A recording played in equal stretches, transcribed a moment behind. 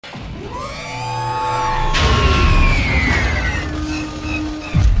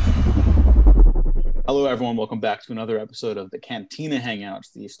Hello, everyone. Welcome back to another episode of the Cantina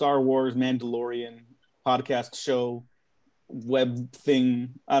Hangouts, the Star Wars Mandalorian podcast show, web thing.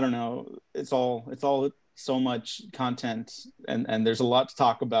 I don't know. It's all so much content, and there's a lot to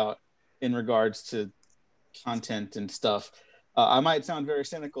talk about in regards to content and stuff. I might sound very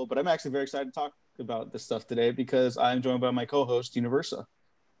cynical, but I'm actually very excited to talk about this stuff today because I'm joined by my co-host, Universa.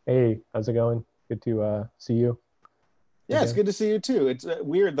 Hey, how's it going? Good to see you. Yeah, it's good to see you too. It's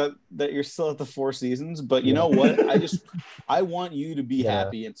weird that you're still at the 4 seasons, but you know what? I want you to be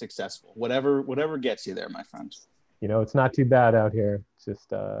happy and successful. Whatever gets you there, my friend. You know, it's not too bad out here. It's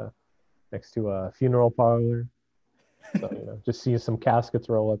just next to a funeral parlor. So, just see some caskets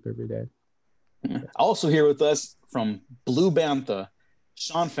roll up every day. Also here with us from Blue Bantha,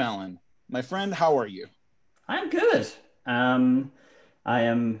 Sean Fallon. My friend, how are you? I'm good. I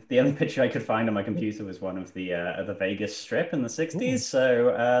am the only picture I could find on my computer was one of the Vegas Strip in the 60s.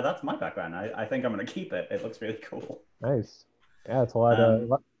 So that's my background. I think I'm going to keep it. It looks really cool. Nice. Yeah, it's a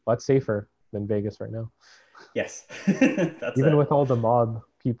lot safer than Vegas right now. Yes. Even with all the mob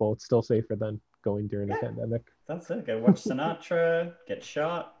people, it's still safer than going during a pandemic. That's it. Go watch Sinatra, get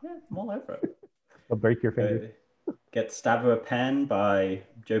shot. Yeah, I'm all over it. They'll break your finger. Get stabbed with a pen by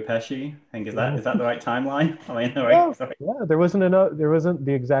Joe Pesci. I think is that the right timeline? Am I in the right? Yeah, there wasn't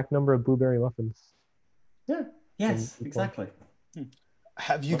the exact number of blueberry muffins. Yeah. Yes, exactly.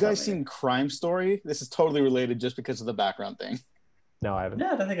 Have you guys seen Crime Story? This is totally related just because of the background thing. No, I haven't.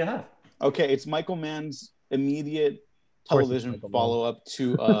 No, I don't think I have. Okay, it's Michael Mann's immediate television follow-up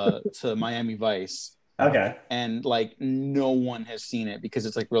to Miami Vice. Okay. And no one has seen it because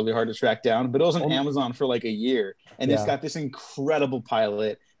it's really hard to track down. But it was on Amazon for a year, and it's got this incredible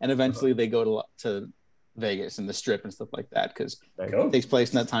pilot. And eventually they go to Vegas and the Strip and stuff like that because it takes place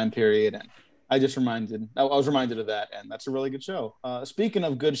in that time period. And I was reminded of that, and that's a really good show. Speaking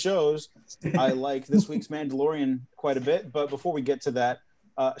of good shows, I like this week's Mandalorian quite a bit. But before we get to that,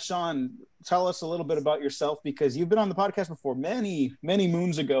 Sean, tell us a little bit about yourself because you've been on the podcast before many, many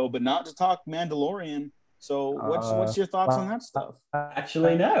moons ago, but not to talk Mandalorian. So what's your thoughts on that stuff?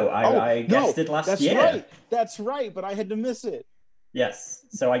 Actually, no. I guessed it last year. That's right, but I had to miss it. Yes.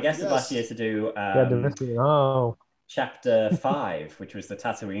 So I guessed it last year to do Chapter 5, which was the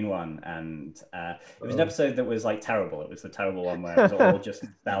Tatooine one. And it was an episode that was terrible. It was the terrible one where it was all just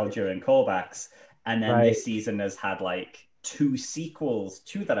nostalgia and callbacks. And then this season has had 2 sequels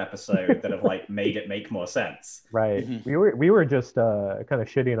to that episode that have made it make more sense. Right. Mm-hmm. We were just kind of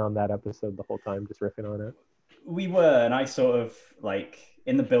shitting on that episode the whole time, just riffing on it. We were, and I sort of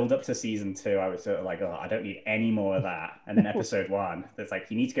in the build up to season 2, I was sort of oh, I don't need any more of that. And then episode 1, there's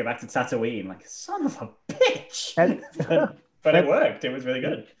you need to go back to Tatooine. Son of a bitch. But it worked. It was really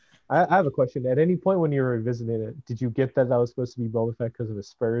good. I have a question. At any point when you were revisiting it, did you get that was supposed to be Boba Fett because of his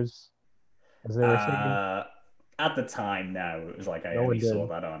spurs? As they were saying? At the time, no. It was I only saw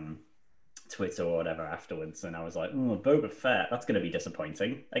that on Twitter or whatever afterwards, and I was Boba Fett, that's going to be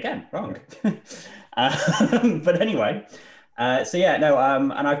disappointing. Again, wrong. But anyway, and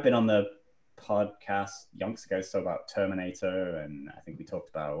I've been on the podcast yonks ago, so about Terminator, and I think we talked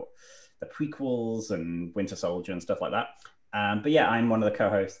about the prequels and Winter Soldier and stuff like that. But yeah, I'm one of the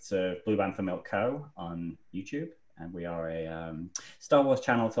co-hosts of Blue Bantha Milk Co. on YouTube. And we are a Star Wars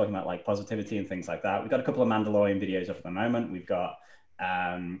channel talking about positivity and things like that. We've got a couple of Mandalorian videos up at the moment. We've got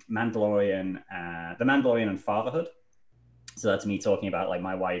the Mandalorian and fatherhood. So that's me talking about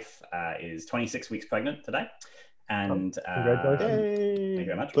my wife is 26 weeks pregnant today. And congratulations. Thank you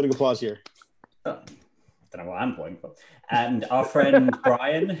very much. Putting applause here. Don't know what I'm playing for. And our friend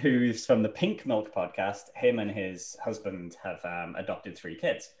Brian, who's from the Pink Milk podcast, him and his husband have adopted 3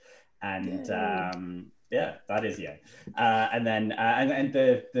 kids. And yeah, that is and then and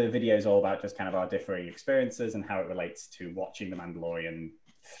the video is all about just kind of our differing experiences and how it relates to watching The Mandalorian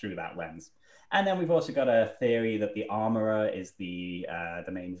through that lens. And then we've also got a theory that the Armorer is the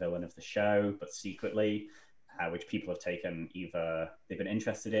main villain of the show, but secretly, which people have taken either they've been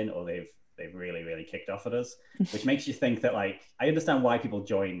interested in or they've really, really kicked off at us, which makes you think that I understand why people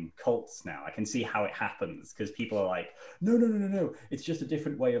join cults now. I can see how it happens because people are no, it's just a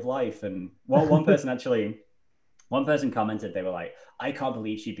different way of life. And one person commented, they were I can't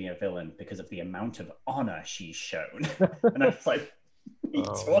believe she'd be a villain because of the amount of honor she's shown. And I was what are you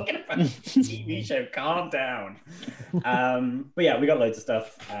talking about? TV show, calm down. But yeah, we got loads of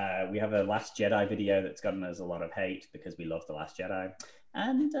stuff. We have a Last Jedi video that's gotten us a lot of hate because we love The Last Jedi.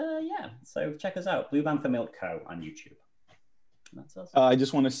 And so check us out, Blue Bantha Milk Co. on YouTube. That's us. I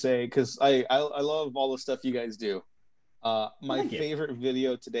just want to say, because I love all the stuff you guys do. My favorite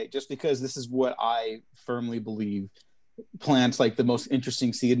video today, just because this is what I firmly believe plants the most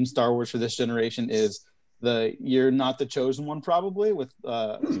interesting seed in Star Wars for this generation, is you're not the chosen one, probably, with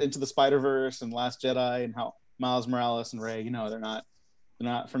Into the Spider-Verse and Last Jedi, and how Miles Morales and Rey, they're not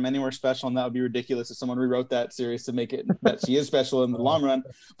from anywhere special, and that would be ridiculous if someone rewrote that series to make it that she is special in the long run.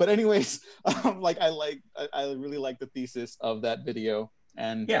 But anyways, I really like the thesis of that video,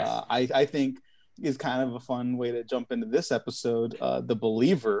 and yes. I think is kind of a fun way to jump into this episode, The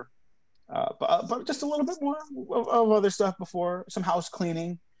Believer, but just a little bit more of other stuff before some house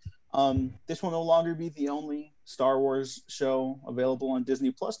cleaning. This will no longer be the only Star Wars show available on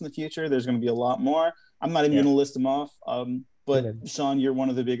Disney Plus in the future. There's going to be a lot more. I'm not even going to list them off. But Sean, you're one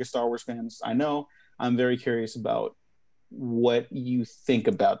of the biggest Star Wars fans I know. I'm very curious about what you think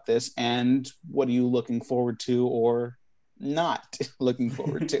about this, and what are you looking forward to or not looking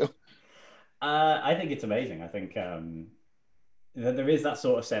forward to? I think it's amazing. I think there is that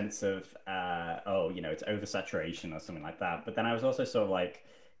sort of sense of, it's oversaturation or something like that. But then I was also sort of like,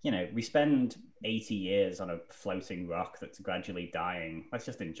 we spend 80 years on a floating rock that's gradually dying. Let's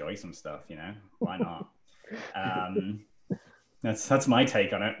just enjoy some stuff, Why not? That's my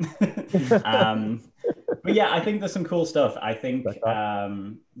take on it. But yeah, I think there's some cool stuff. I think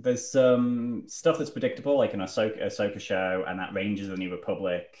there's some stuff that's predictable, like an Ahsoka show, and that Rangers of the New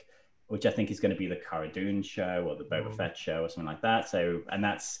Republic, which I think is going to be the Cara Dune show or the Boba Fett show or something like that. So, and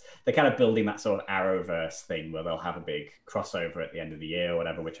they're kind of building that sort of Arrowverse thing where they'll have a big crossover at the end of the year or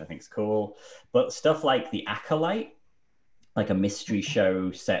whatever, which I think is cool. But stuff like The Acolyte, like a mystery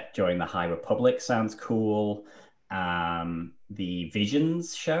show set during the High Republic, sounds cool. The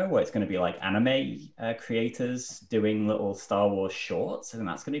Visions show, where it's going to be like anime creators doing little Star Wars shorts, I think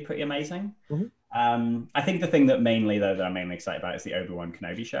that's going to be pretty amazing. I think the thing that I'm mainly excited about is the Obi-Wan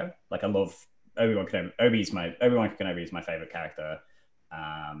Kenobi show. Like, I love Obi-Wan Kenobi. Obi-Wan Kenobi is my favorite character.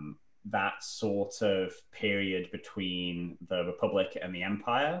 That sort of period between the Republic and the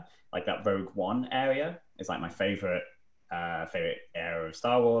Empire, like that Rogue One area, is like my favorite era of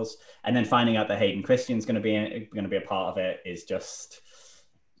Star Wars. And then finding out that Hayden Christensen's going to be a part of it is just,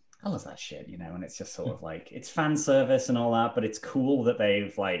 I love that shit, and it's just sort of like, it's fan service and all that, but it's cool that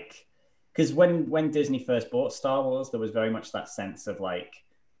they've like, because when Disney first bought Star Wars, there was very much that sense of like,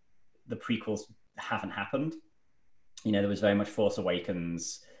 the prequels haven't happened. There was very much Force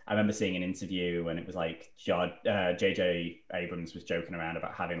Awakens. I remember seeing an interview and it was like J.J. Abrams was joking around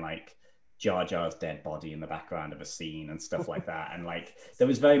about having like Jar Jar's dead body in the background of a scene and stuff like that. And like, there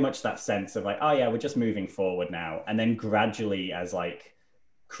was very much that sense of like, oh yeah, we're just moving forward now. And then gradually, as like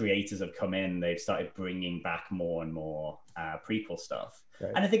creators have come in, they've started bringing back more and more prequel stuff.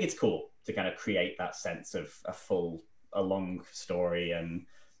 Right. And I think it's cool to kind of create that sense of a long story. And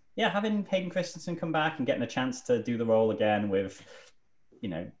yeah, having Hayden Christensen come back and getting a chance to do the role again with,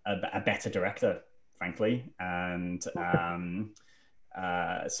 a better director, frankly, and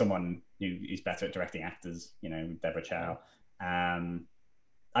someone who's better at directing actors, Deborah Chow.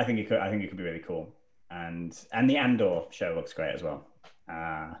 I think it could be really cool. And the Andor show looks great as well.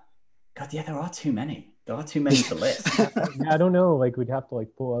 God, yeah, there are too many. There are too many to list. I don't know. Like, we'd have to like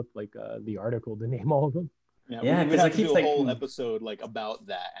pull up like the article to name all of them. Yeah, because I keep do a whole episode like about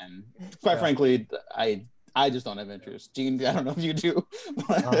that, and quite frankly, I just don't have interest. Gene, I don't know if you do.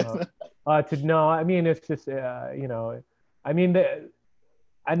 No, I mean, it's just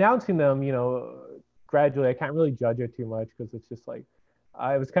announcing them, gradually. I can't really judge it too much because it's just like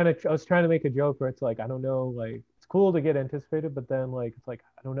I was trying to make a joke where it's like, I don't know, like it's cool to get anticipated, but then like it's like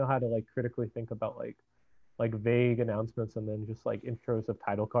I don't know how to like critically think about like vague announcements and then just like intros of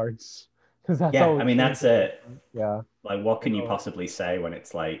title cards. That's that's it. Yeah. Like, what can you possibly say when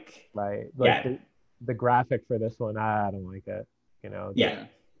it's like, right? Like the graphic for this one, I don't like it.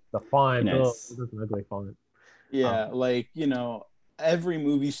 The font, it's an ugly font. Yeah, every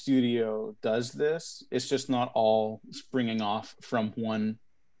movie studio does this. It's just not all springing off from one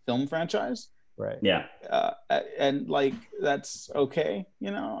film franchise. Right. Yeah. And like, that's okay.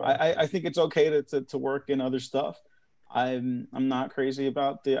 I think it's okay to work in other stuff. I'm not crazy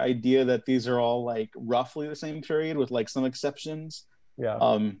about the idea that these are all like roughly the same period with like some exceptions. Yeah.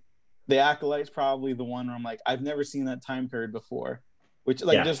 The Acolyte's probably the one where I'm like, I've never seen that time period before, which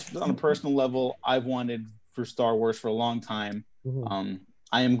just on a personal level, I've wanted for Star Wars for a long time. Mm-hmm.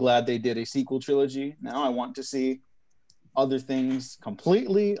 I am glad they did a sequel trilogy. Now I want to see other things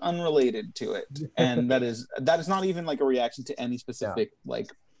completely unrelated to it. And that is not even like a reaction to any specific like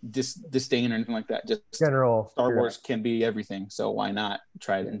disdain or anything like that. Just general Star Wars can be everything, so why not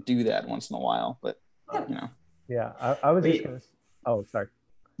try and do that once in a while? But yeah, I was just gonna. Oh, sorry.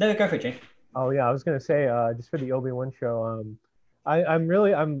 No, go for it, Jake. Oh yeah, I was gonna say just for the Obi-Wan show, it's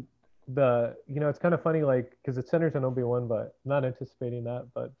kind of funny, like, because it centers on Obi-Wan, but I'm not anticipating that.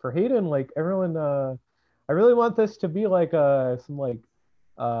 But for Hayden, like everyone, I really want this to be like some like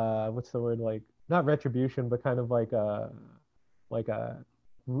what's the word, like not retribution, but kind of like a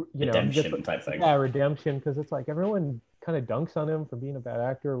redemption type thing. Yeah, redemption, because it's like everyone kind of dunks on him for being a bad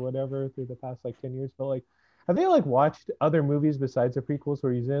actor or whatever through the past like 10 years, but like have they like watched other movies besides the prequels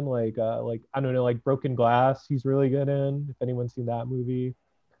where he's in like I don't know, like Broken Glass he's really good in, if anyone's seen that movie.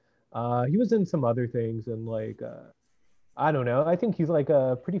 He was in some other things, and like I don't know, I think he's like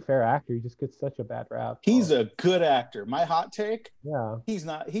a pretty fair actor. He just gets such a bad rap. He's a good actor. My hot take, yeah,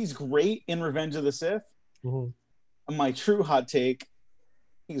 he's great in Revenge of the Sith. Mm-hmm. My true hot take,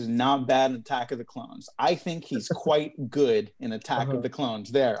 he's not bad in Attack of the Clones. I think he's quite good in Attack of the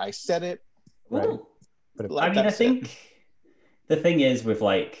Clones. There, I said it. Right. I mean, I think the thing is with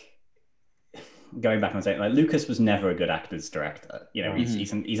like going back and saying like Lucas was never a good actor's director. You know,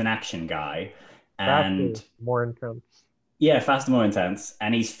 he's an action guy, and faster, more intense. Yeah, faster, more intense,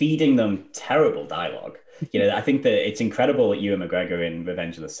 and he's feeding them terrible dialogue. You know, I think that it's incredible that Ewan McGregor in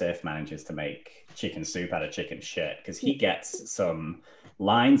Revenge of the Sith manages to make chicken soup out of chicken shit, because he gets some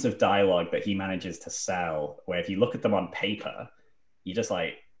lines of dialogue that he manages to sell where if you look at them on paper, you're just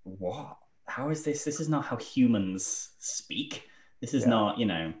like, what? How is this? This is not how humans speak. This is not, you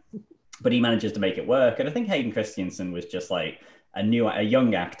know, but he manages to make it work. And I think Hayden Christensen was just like a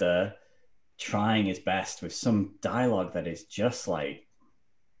young actor trying his best with some dialogue that is just like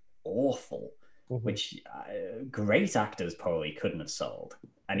awful, which great actors probably couldn't have sold.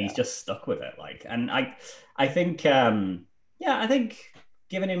 And he's just stuck with it. Like, and I think, I think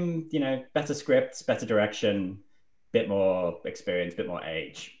giving him, you know, better scripts, better direction, bit more experience, bit more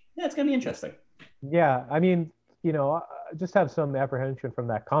age, it's going to be interesting. Yeah, I mean, you know, I just have some apprehension from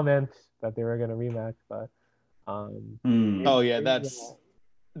that comment that they were going to rematch, but that's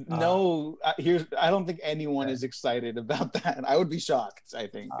I don't think anyone is excited about that. I would be shocked, I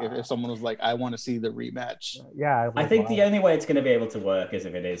think, if someone was like, I want to see the rematch. I think the only way it's going to be able to work is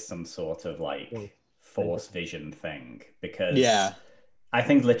if it is some sort of like force vision thing, because I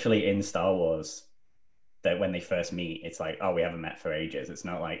think literally in Star Wars that when they first meet, it's like, oh, we haven't met for ages. It's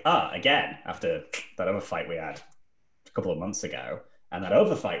not like, again, after that other fight we had a couple of months ago, and that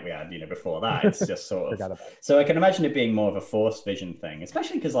other fight we had, you know, before that. It's just sort of... So I can imagine it being more of a force vision thing,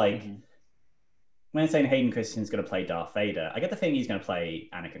 especially because, like, when I'm saying Hayden Christensen's going to play Darth Vader, I get the feeling he's going to play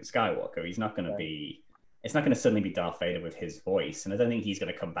Anakin Skywalker. He's not going to be... It's not going to suddenly be Darth Vader with his voice, and I don't think he's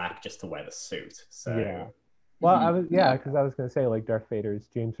going to come back just to wear the suit. So... Yeah. Well, because I was going to say, like, Darth Vader is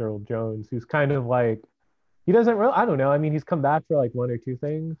James Earl Jones, who's kind of like... He doesn't really... I don't know. I mean, he's come back for, like, one or two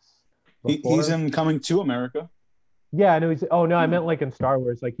things. He's in Coming to America. Yeah, I know he's... Oh, no, I meant, like, in Star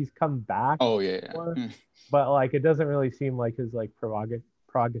Wars. Like, he's come back. Oh, yeah. But, like, it doesn't really seem like his, like, prerogative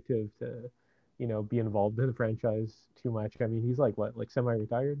to, you know, be involved in the franchise too much. I mean, he's, like, what? Like,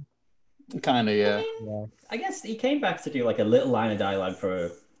 semi-retired? Kind of, yeah. I guess he came back to do, like, a little line of dialogue for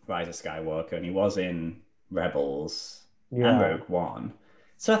Rise of Skywalker, and he was in Rebels and Rogue One.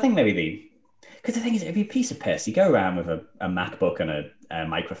 So I think maybe because the thing is, it'd be a piece of piss. You go around with a MacBook and a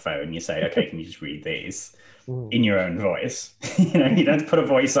microphone. You say, okay, can you just read these in your own voice? You know, you don't put a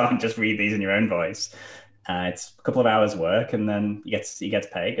voice on, just read these in your own voice. It's a couple of hours work, and then he gets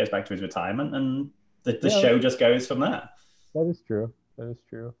paid, goes back to his retirement, and the show just goes from there. That is true.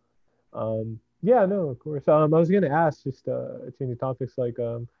 Yeah, no, of course. I was going to ask, just changing topics, like,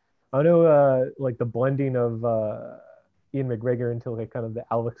 I know, like, the blending of Ian McGregor into, like, kind of the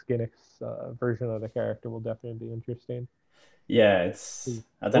Alex Guinness version of the character will definitely be interesting. Yeah,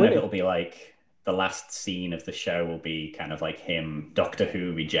 I don't know if it'll be, like, the last scene of the show will be kind of like him, Doctor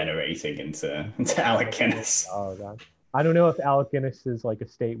Who, regenerating into Alec Guinness. Oh, God. I don't know if Alec Guinness's, like,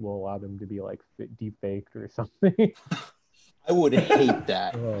 estate will allow them to be, like, deep-faked or something. I would hate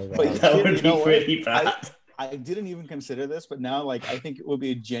that. But that would be pretty bad. I didn't even consider this, but now, like, I think it would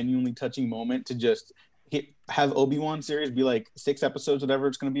be a genuinely touching moment to just have Obi-Wan series be like 6 episodes, whatever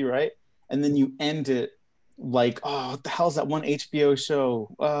it's going to be, right? And then you end it like, oh, what the hell's that one HBO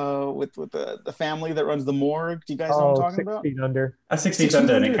show with the family that runs the morgue? Do you guys know what I'm talking about? 6 Feet Under. 6 Feet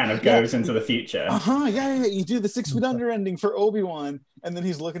Under, and it kind of goes into the future. Yeah. You do the 6 Feet Under ending for Obi-Wan, and then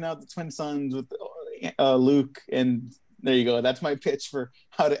he's looking out the twin sons with Luke, and there you go. That's my pitch for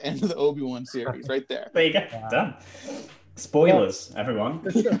how to end the Obi-Wan series right there. There you go. Done. Spoilers, everyone.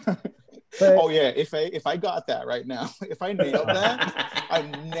 Oh yeah, if I got that right now, if I nailed that,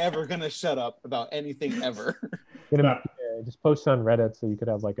 I'm never gonna shut up about anything ever. Just post on Reddit so you could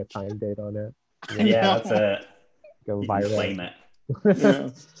have, like, a time date on it. Yeah, that's it. Go viral. Claim it. Yeah.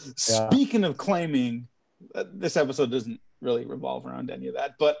 Speaking of claiming, this episode doesn't really revolve around any of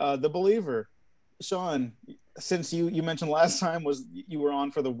that, but The Believer. Sean, since you mentioned last time was you were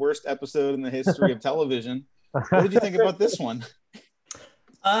on for the worst episode in the history of television, what did you think about this one?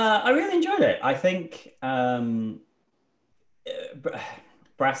 I really enjoyed it. I think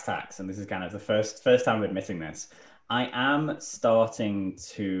brass tacks, and this is kind of the first time I'm admitting this. I am starting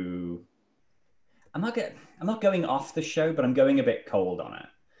to. I'm not going off the show, but I'm going a bit cold on it.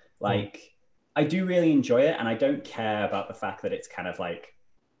 Like, I do really enjoy it, and I don't care about the fact that it's kind of like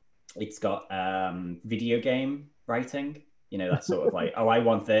it's got video game writing. You know, that sort of like, oh, I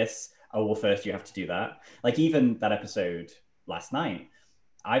want this. Oh, well, first you have to do that. Like, even that episode last night,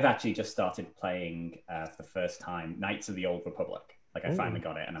 I've actually just started playing for the first time Knights of the Old Republic. Like, I finally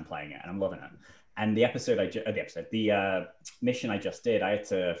got it, and I'm playing it, and I'm loving it. And the mission I just did, I had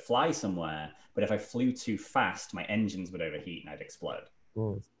to fly somewhere, but if I flew too fast, my engines would overheat and I'd explode.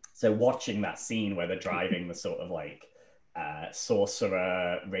 So watching that scene where they're driving the sort of like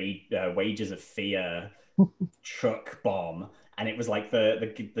sorcerer wages of fear truck bomb, and it was like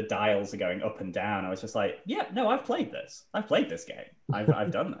the dials are going up and down, I was just like, yeah, no, I've played this game,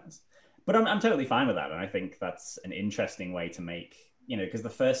 I've done this. But I'm totally fine with that, and I think that's an interesting way to make, you know, because the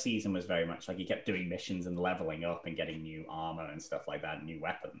first season was very much like you kept doing missions and leveling up and getting new armor and stuff like that, new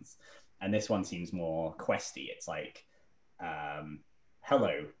weapons. And this one seems more questy. It's like,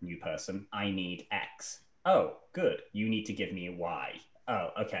 hello, new person, I need X. Oh, good. You need to give me Y. Oh,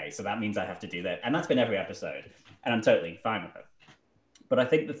 okay. So that means I have to do that. And that's been every episode. And I'm totally fine with it. But I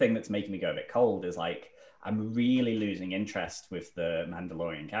think the thing that's making me go a bit cold is like, I'm really losing interest with the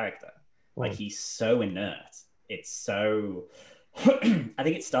Mandalorian character. Like, he's so inert. It's so... I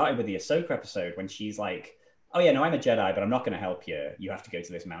think it started with the Ahsoka episode when she's like, oh yeah, no, I'm a Jedi, but I'm not going to help you. You have to go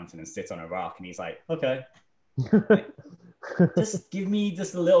to this mountain and sit on a rock. And he's like, okay. Like, just give me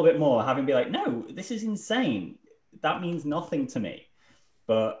just a little bit more. Having be like, no, this is insane. That means nothing to me.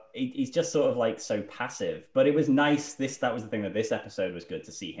 But he's just sort of like so passive. But it was nice. That was the thing that this episode was good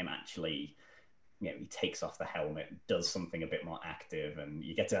to see him actually, you know, he takes off the helmet, does something a bit more active, and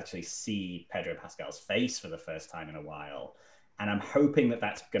you get to actually see Pedro Pascal's face for the first time in a while. And I'm hoping that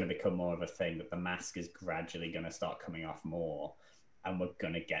that's going to become more of a thing, that the mask is gradually going to start coming off more, and we're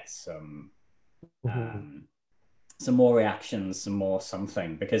going to get some more reactions, some more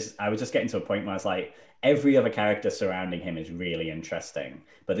something. Because I was just getting to a point where I was like, every other character surrounding him is really interesting,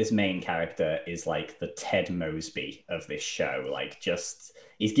 but this main character is like the Ted Mosby of this show. Like, just,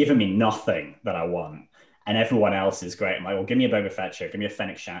 he's given me nothing that I want, and everyone else is great. I'm like, well, give me a Boba Fett show, give me a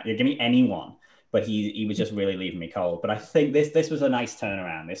Fennec Shand, give me anyone. But he was just really leaving me cold. But I think this was a nice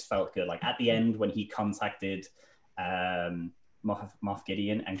turnaround. This felt good. Like, at the end when he contacted Moff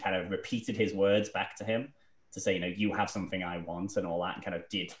Gideon and kind of repeated his words back to him to say, you know, you have something I want and all that, and kind of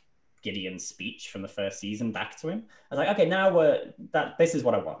did Gideon's speech from the first season back to him. I was like, okay, now this is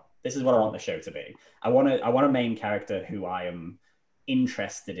what I want. This is what I want the show to be. I want a main character who I am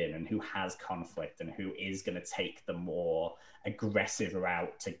interested in and who has conflict and who is going to take the more aggressive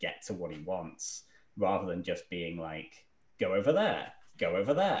route to get to what he wants, rather than just being like, go over there,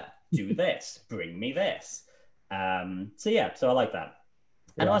 do this, bring me this. So I like that.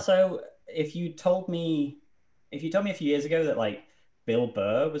 And also, if you told me a few years ago that like Bill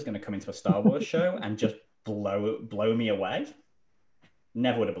Burr was going to come into a Star Wars show and just blow me away,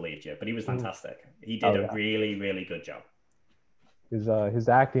 never would have believed you. But he was fantastic. He did a really, really good job. His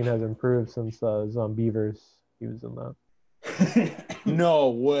acting has improved since Zombievers. He was in that. No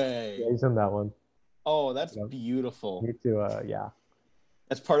way. Yeah, he's in that one. Oh, that's beautiful. Me too. Yeah.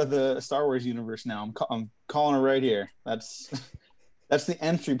 That's part of the Star Wars universe now. I'm calling it right here. That's the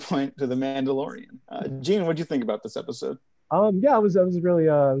entry point to the Mandalorian. Gene, what do you think about this episode? Yeah, I was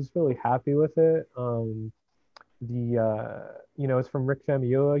really happy with it. It's from Rick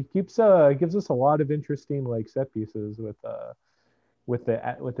Famuyiwa. He gives us a lot of interesting like set pieces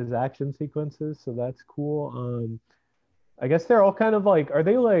with his action sequences, so that's cool. I guess they're all kind of like, are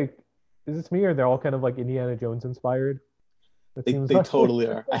they like, is this me, or they're all kind of like Indiana Jones inspired? They like totally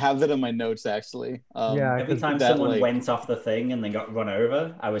are. I have that in my notes actually. Every time someone went off the thing and then got run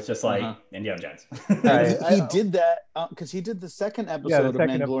over, I was just like, Indiana Jones. He did that because he did the second episode of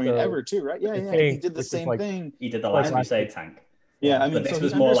Mandalorian ever too, right? Yeah, he did the same thing. He did the Last Crusade tank. Yeah, I mean, but this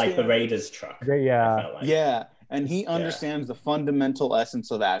was more like the Raiders truck. Yeah, and he understands the fundamental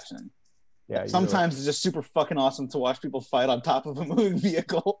essence of action. Yeah, sometimes it's just super fucking awesome to watch people fight on top of a moving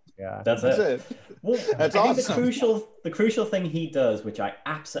vehicle. Yeah, that's it. Well, that's awesome. The crucial thing he does, which I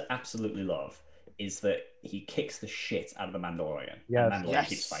absolutely love, is that he kicks the shit out of the Mandalorian. Yes. And Mandalorian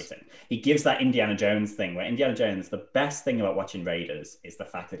keeps fighting. He gives that Indiana Jones thing where Indiana Jones, the best thing about watching Raiders is the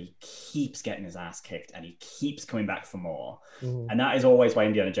fact that he keeps getting his ass kicked and he keeps coming back for more. And that is always why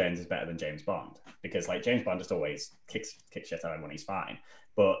Indiana Jones is better than James Bond, because like James Bond just always kicks shit out of him when he's fine.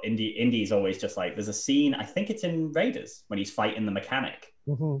 But Indy's always just like, there's a scene, I think it's in Raiders, when he's fighting the mechanic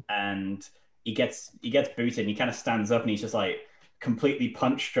and he gets booted and he kind of stands up and he's just like completely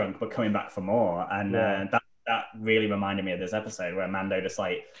punch drunk but coming back for more. And that really reminded me of this episode where Mando just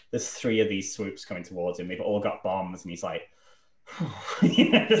like, there's 3 of these swoops coming towards him, they've all got bombs, and he's like,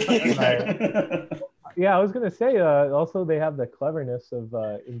 yeah, I was gonna say also they have the cleverness of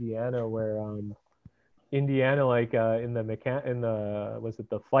Indiana, where Indiana, like in the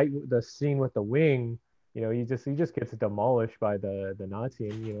scene with the wing, you know, he just gets demolished by the Nazi,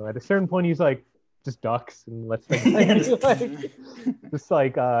 and you know, at a certain point he's like just ducks and lets them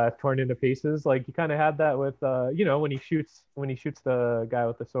torn into pieces. Like you kind of had that with you know, when he shoots the guy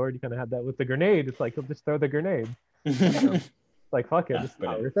with the sword, you kind of had that with the grenade. It's like he'll just throw the grenade. Like fuck it, it's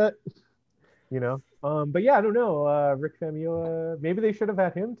not worth it. You know, but yeah, I don't know. Rick Famuyiwa, maybe they should have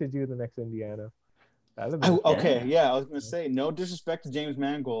had him to do the next Indiana. I was gonna say, no disrespect to James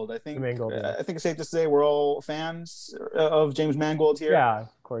Mangold. I think it's safe to say we're all fans of James Mangold here. Yeah,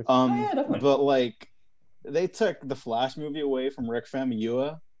 of course. But like, they took the Flash movie away from Rick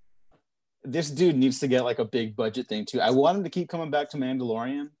Famuyiwa. This dude needs to get like a big budget thing too. I want him to keep coming back to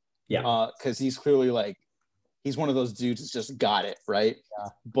Mandalorian. Yeah. Because he's clearly like, he's one of those dudes that's just got it, right? Yeah.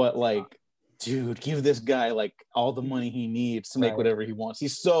 But like, dude, give this guy like all the money he needs to make whatever he wants.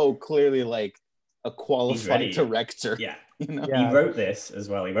 He's so clearly like a qualified director. Yeah. You know? He wrote this as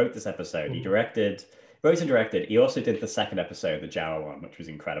well. He wrote this episode. He wrote and directed. He also did the second episode, the Jawa one, which was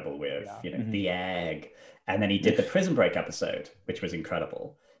incredible with, you know, the egg. And then he did the Prison Break episode, which was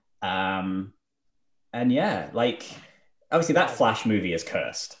incredible. And yeah, like obviously that Flash movie is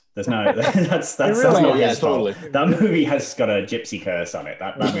cursed. There's no, that's really not his fault. That movie has got a gypsy curse on it.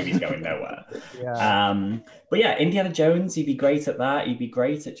 That movie's going nowhere. But yeah, Indiana Jones, he'd be great at that. He'd be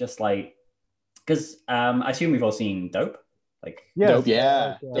great at just like, because I assume we've all seen Dope. Like Dope,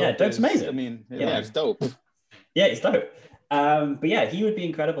 Dope's amazing. I mean, it's dope. Yeah, it's dope. But yeah, he would be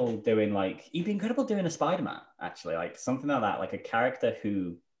incredible doing a Spider-Man, actually, like something like that, like a character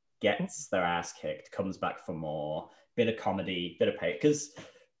who gets their ass kicked, comes back for more, bit of comedy, bit of pay, because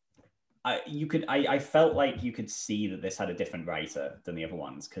I felt like you could see that this had a different writer than the other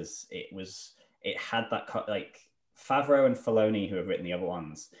ones, because it had that like Favreau and Filoni, who have written the other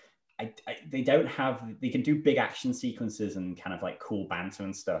ones. They can do big action sequences and kind of like cool banter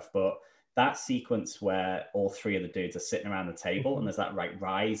and stuff, but that sequence where all 3 of the dudes are sitting around the table and there's that like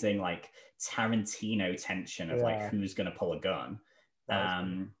rising like Tarantino tension of like who's gonna pull a gun.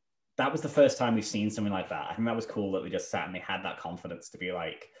 That was the first time we've seen something like that. I think that was cool that they just sat and they had that confidence to be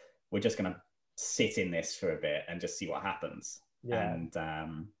like, we're just gonna sit in this for a bit and just see what happens. And I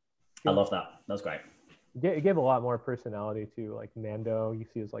love that. That was great. It gave a lot more personality to like Mando. You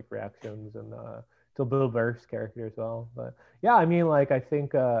see his like reactions, and to Bill Burr's character as well. But yeah, I mean, like I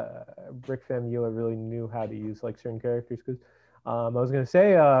think Rick Famuyiwa really knew how to use like certain characters, because I was gonna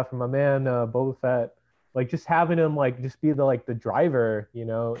say from my man Boba Fett, like just having him like just be the driver, you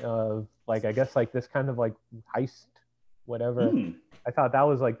know, of like I guess like this kind of like heist, whatever. I thought that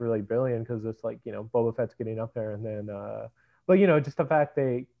was like really brilliant, because it's like, you know, Boba Fett's getting up there, and then but you know, just the fact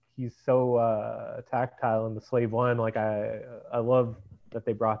he's so tactile in the Slave One. Like I love that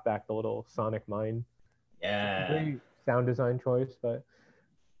they brought back the little sonic mine. Yeah. Great sound design choice, but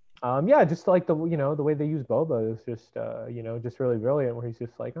just like the way they use Boba is just just really brilliant. Where he's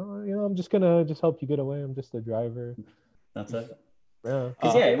just like, oh, you know, I'm just gonna help you get away. I'm just the driver. That's it. Yeah.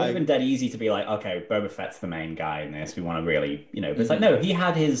 Because it would have been dead easy to be like, okay, Boba Fett's the main guy in this. We want to really, you know, but it's like, no, he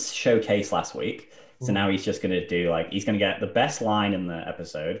had his showcase last week. So now he's just going to do he's going to get the best line in the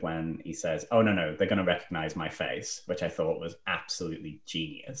episode when he says, oh, no, they're going to recognize my face, which I thought was absolutely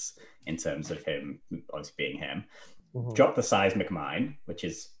genius in terms of him, obviously being him. Drop the seismic mine, which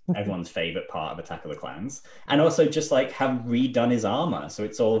is everyone's favorite part of Attack of the Clans. And also just like have redone his armor. So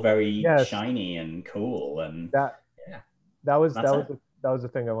it's all very shiny and cool. And that was the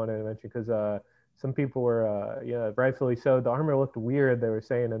thing I wanted to mention, because some people were, rightfully so. The armor looked weird, they were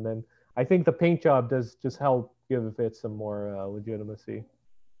saying, and then I think the paint job does just help give it some more legitimacy.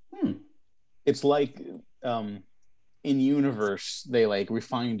 It's like in universe, they like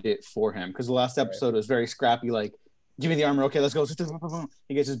refined it for him, because the last episode was very scrappy, like, give me the armor, okay, let's go.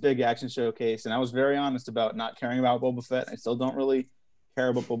 He gets his big action showcase, and I was very honest about not caring about Boba Fett. I still don't really care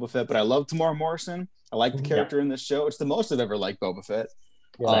about Boba Fett, but I love Tamora Morrison. I like the character in this show. It's the most I've ever liked Boba Fett.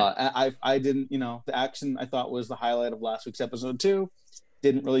 I didn't, the action I thought was the highlight of last week's episode 2.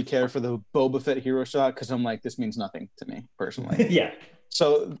 Didn't really care for the Boba Fett hero shot because I'm like, this means nothing to me personally. Yeah.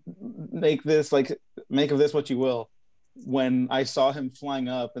 So make of this what you will. When I saw him flying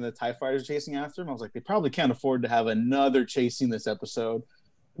up and the TIE fighters chasing after him, I was like, they probably can't afford to have another chase scene this episode.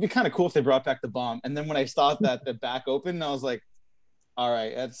 It'd be kind of cool if they brought back the bomb. And then when I saw that the back opened, I was like, all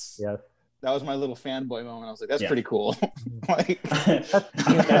right, that was my little fanboy moment. I was like, that's pretty cool. I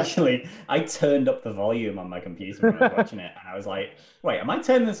turned up the volume on my computer when I was watching it, and I was like, wait, am I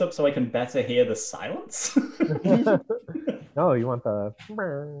turning this up so I can better hear the silence? No, you want the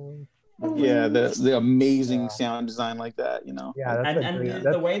the amazing sound design like that, Yeah, and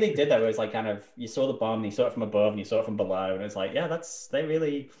the way they did that was like kind of, you saw the bomb, and you saw it from above, and you saw it from below, and it's like, it's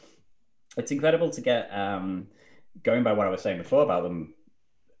incredible to get going by what I was saying before about them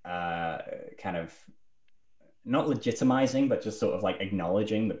kind of not legitimizing, but just sort of like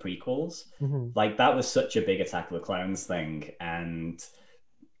acknowledging the prequels. Like that was such a big Attack of the Clones thing, and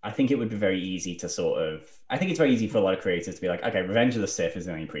I think it would be very easy to I think it's very easy for a lot of creators to be like, okay, Revenge of the Sith is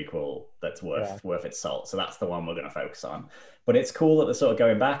the only prequel that's worth its salt, so that's the one we're going to focus on. But it's cool that they're sort of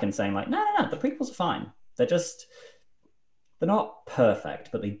going back and saying like, no, the prequels are fine. They're not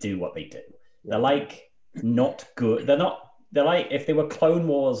perfect, but they do what they do. They're like not good. They're like, if they were Clone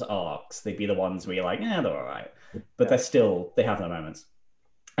Wars arcs, they'd be the ones where you're like, yeah, they're all right. But they have their moments.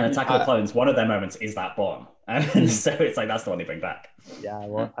 And Attack of the Clones, one of their moments is that bomb. And so it's like, that's the one they bring back. Yeah,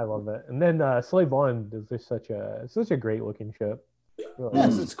 I love it. And then Slave One is just such a great looking ship.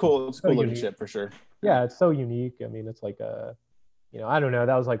 It's cool. It's a cool looking ship for sure. Yeah, it's so unique. I mean, it's like I don't know.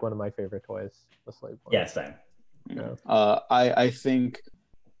 That was like one of my favorite toys, the Slave One. Yeah, same. I think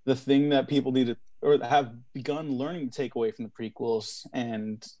the thing that people need to, or have begun learning to take away from the prequels,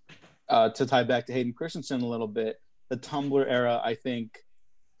 and to tie back to Hayden Christensen a little bit, the Tumblr era, I think,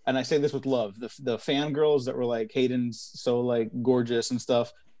 and I say this with love, the fangirls that were like, Hayden's so like gorgeous and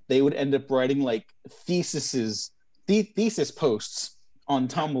stuff, they would end up writing like thesis posts on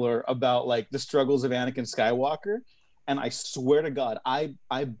Tumblr about like the struggles of Anakin Skywalker. And I swear to God, I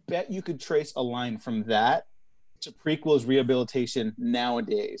bet you could trace a line from that to prequels rehabilitation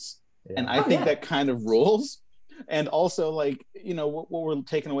nowadays. Yeah. And I think that kind of rules. And also, like, what we're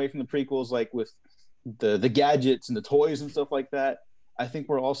taking away from the prequels, like with the gadgets and the toys and stuff like that, I think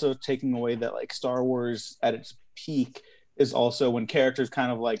we're also taking away that like Star Wars at its peak is also when characters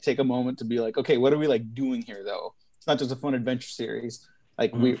kind of like take a moment to be like, okay, what are we like doing here though? It's not just a fun adventure series.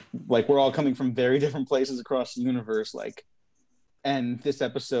 Like we're all coming from very different places across the universe. Like, and this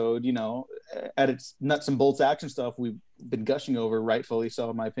episode, at its nuts and bolts action stuff we've been gushing over, rightfully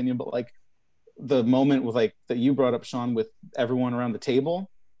so in my opinion, but like the moment with like that you brought up, Sean, with everyone around the table,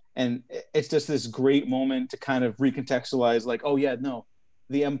 and it's just this great moment to kind of recontextualize like, oh yeah, no,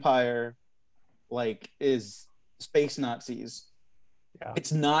 the Empire like is space Nazis. Yeah.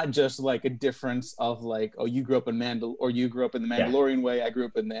 It's not just like a difference of like, oh, you grew up in you grew up in the Mandalorian way, I grew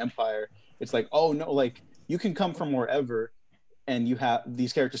up in the Empire. It's like, oh no, like you can come from wherever, and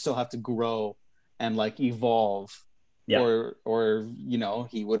these characters still have to grow and like evolve. Yeah. Or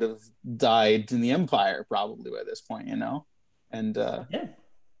he would have died in the Empire probably by this point, and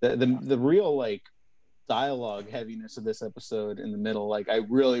the real like dialogue heaviness of this episode in the middle, like I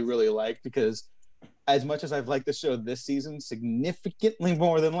really, really like, because as much as I've liked the show this season significantly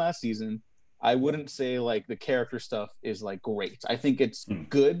more than last season, I wouldn't say like the character stuff is like great. I think it's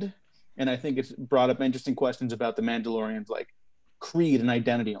good, and I think it's brought up interesting questions about the Mandalorians, like creed and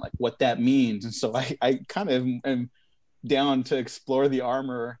identity and like what that means. And so I kind of am down to explore the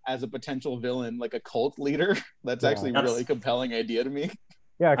armor as a potential villain, like a cult leader. That's actually a really compelling idea to me.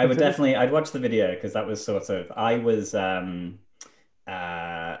 Yeah, I'd watch the video, because that was sort of, I was planning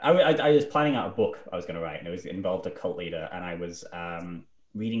out a book I was going to write, and it involved a cult leader, and I was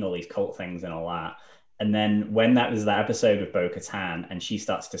reading all these cult things and all that. And then when that was that episode with Bo-Katan, and she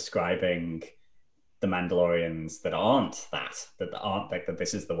starts describing the Mandalorians that aren't like that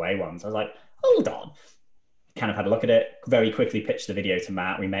this is the way ones, I was like, hold on. Kind of had a look at it, very quickly pitched the video to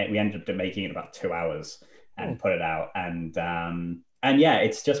Matt. We ended up making it in about 2 hours and put it out. And yeah,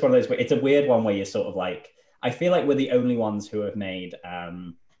 it's just one of those, it's a weird one where you're sort of like, I feel like we're the only ones who have made a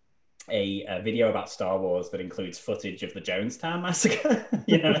video about Star Wars that includes footage of the Jonestown massacre.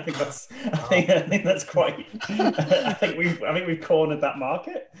 I think that's quite. I think we've cornered that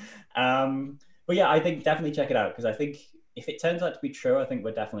market. But yeah, I think definitely check it out, because I think if it turns out to be true, I think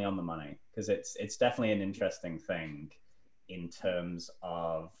we're definitely on the money, because it's definitely an interesting thing in terms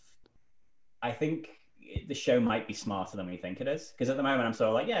of, I think the show might be smarter than we think it is, because at the moment I'm sort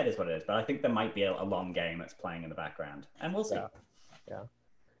of like, yeah, it is what it is, but I think there might be a long game that's playing in the background, and we'll see. Yeah.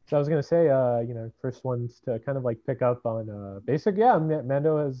 So I was gonna say, first ones to kind of like pick up on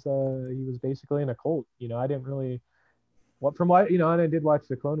Mando has he was basically in a cult. I didn't really and I did watch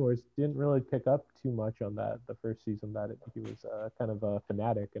the Clone Wars, didn't really pick up too much on that the first season that he was kind of a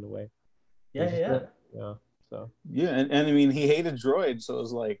fanatic in a way. Yeah. So yeah, and I mean he hated droids, so it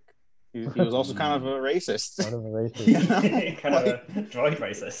was like he was also kind of a racist. Kind of a racist. Kind of a droid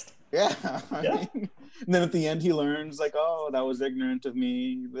racist. Yeah. I mean, and then at the end he learns like, oh, that was ignorant of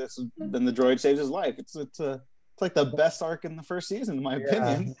me. Then the droid saves his life. It's like the best arc in the first season, in my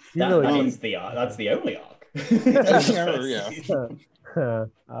opinion. That's the only arc. Yeah,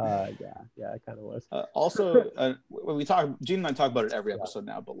 it kind of was. Also, when Gene and I talk about it every episode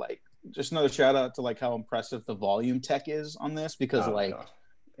now, but like, just another shout out to like how impressive the volume tech is on this, because God.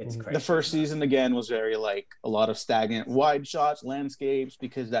 It's crazy. The first season again was very like a lot of stagnant wide shots, landscapes,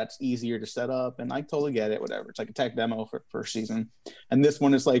 because that's easier to set up, and I totally get it. Whatever, it's like a tech demo for first season, and this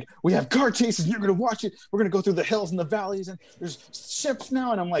one is like, we have car chases, and you're gonna watch it. We're gonna go through the hills and the valleys, and there's ships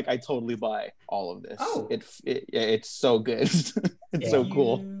now, and I'm like, I totally buy all of this. It's so good. It's so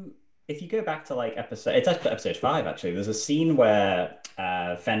cool. If you go back to like episode 5, actually, there's a scene where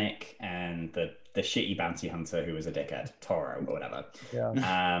Fennec and the shitty bounty hunter who was a dickhead, Toro or whatever.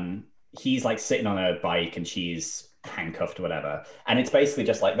 Yeah. He's like sitting on a bike and she's handcuffed or whatever. And it's basically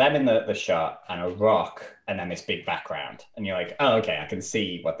just like them in the shot and a rock and then this big background. And you're like, oh, okay, I can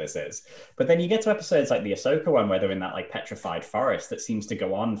see what this is. But then you get to episodes like the Ahsoka one where they're in that like petrified forest that seems to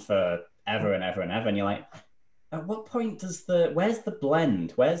go on for ever and ever and ever. And you're like, at what point where's the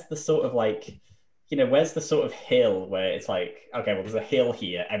blend? Where's the sort of like, where's the sort of hill where it's like, okay, well, there's a hill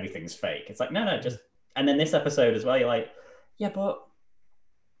here, everything's fake. It's like, no, just, and then this episode as well, you're like, yeah, but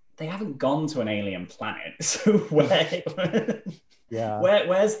they haven't gone to an alien planet. So where's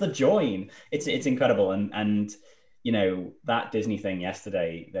the join? It's incredible. And that Disney thing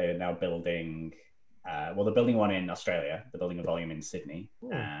yesterday, they're now building, they're building one in Australia, they're building a volume in Sydney,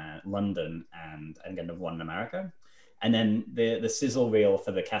 London, and another one in America. And then the sizzle reel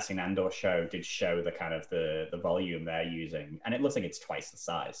for the Cassian Andor show did show the kind of the volume they're using. And it looks like it's twice the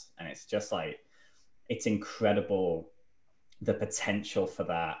size. And it's just like, it's incredible, the potential for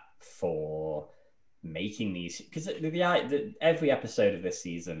that, for making these, because every episode of this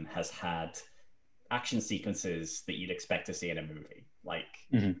season has had action sequences that you'd expect to see in a movie. Like,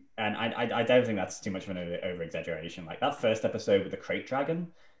 and I don't think that's too much of an over exaggeration. Like that first episode with the crate dragon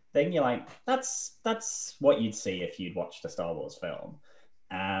thing, you're like, that's what you'd see if you'd watched a Star Wars film.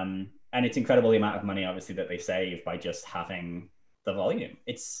 And it's incredible the amount of money, obviously, that they save by just having the volume.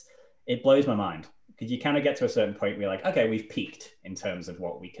 It blows my mind, because you kind of get to a certain point where you're like, okay, we've peaked in terms of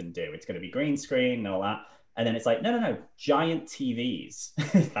what we can do. It's going to be green screen and all that. And then it's like, no, giant TVs.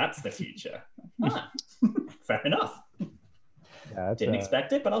 That's the future. Fair enough. Yeah, didn't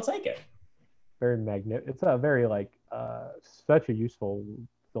expect it, but I'll take it. Very magnificent. It's a very like such a useful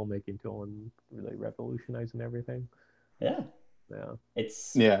filmmaking tool and really revolutionizing everything. Yeah.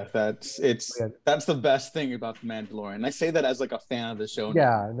 That's the best thing about The Mandalorian. I say that as like a fan of the show.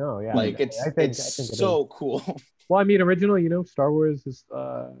 Like it's so cool. Well, I mean, originally, Star Wars is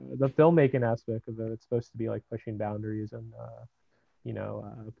the filmmaking aspect of it. It's supposed to be like pushing boundaries and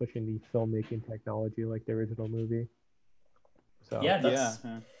pushing the filmmaking technology like the original movie. So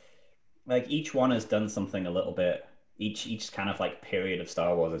like each one has done something a little bit. Each kind of like period of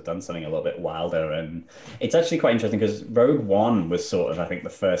Star Wars has done something a little bit wilder, and it's actually quite interesting because Rogue One was sort of, I think,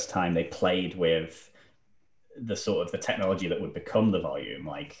 the first time they played with the sort of the technology that would become the volume.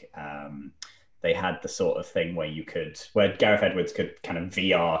 Like they had the sort of thing where Gareth Edwards could kind of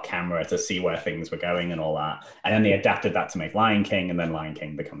VR camera to see where things were going and all that, and then they adapted that to make Lion King, and then Lion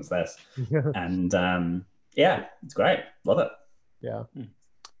King becomes this. And it's great, love it. Yeah.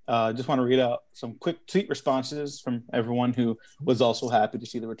 Just want to read out some quick tweet responses from everyone who was also happy to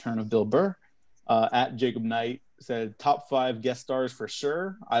see the return of Bill Burr. At Jacob Knight said, top 5 guest stars for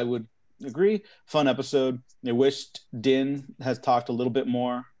sure. I would agree. Fun episode. I wished Din has talked a little bit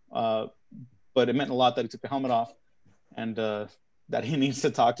more, but it meant a lot that he took the helmet off, and that he needs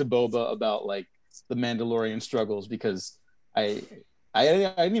to talk to Boba about like the Mandalorian struggles, because I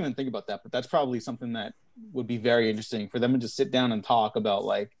didn't even think about that, but that's probably something that would be very interesting for them to just sit down and talk about.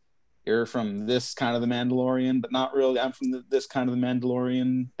 Like, you're from this kind of the Mandalorian, but not really. I'm from this kind of the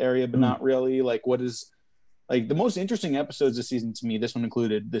Mandalorian area, but not really. Like, what is like the most interesting episodes this season to me, this one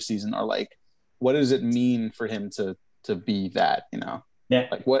included this season, are like, what does it mean for him to be that, Yeah.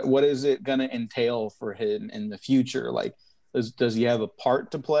 Like, what is it going to entail for him in the future? Like, does he have a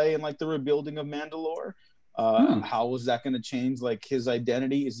part to play in like the rebuilding of Mandalore? How is that going to change like his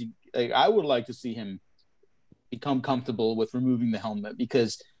identity? Is he like, I would like to see him become comfortable with removing the helmet,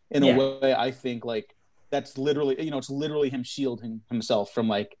 because in a way. I think like that's literally, it's literally him shielding himself from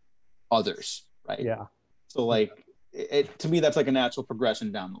like others, right? Yeah. So like it to me, that's like a natural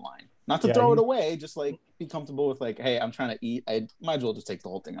progression down the line. Not to throw it away, just like be comfortable with like, hey, I'm trying to eat. I might as well just take the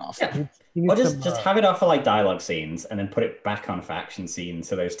whole thing off. Yeah. Or just have it off for like dialogue scenes and then put it back on for action scenes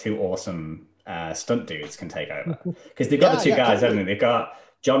so those two awesome stunt dudes can take over. Because they've got the two guys, haven't they? They've got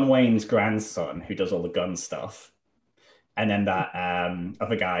John Wayne's grandson who does all the gun stuff. And then that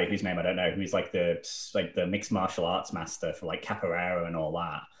other guy whose name I don't know, who's like the mixed martial arts master for like capoeira and all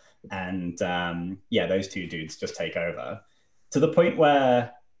that. And those two dudes just take over to the point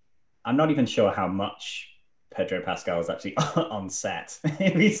where I'm not even sure how much Pedro Pascal is actually on set.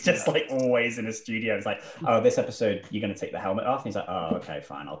 He's just like always in a studio. It's like, oh, this episode you're going to take the helmet off. And he's like, oh, okay,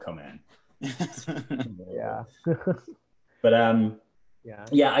 fine, I'll come in. Yeah. But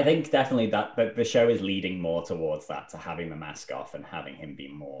I think definitely that the show is leading more towards that, to having the mask off and having him be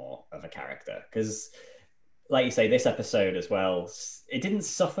more of a character. Because like you say, this episode as well, it didn't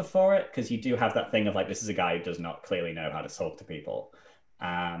suffer for it, because you do have that thing of like, this is a guy who does not clearly know how to talk to people.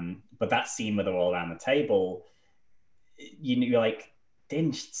 But that scene where they're all around the table, you're like,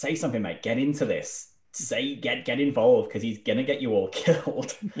 Dinge, say something, mate. Get into this. Get involved, because he's gonna get you all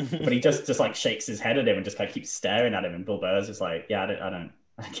killed. But he just like shakes his head at him and just kind of keeps staring at him. And Bill Burr's just like, I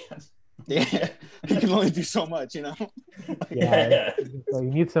guess. Yeah, he can only do so much, Yeah. So he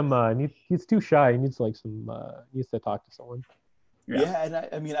needs some. He's too shy. He needs like some. Needs to talk to someone. Yeah, and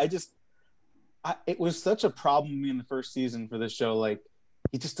I mean, it was such a problem with me in the first season for this show. Like,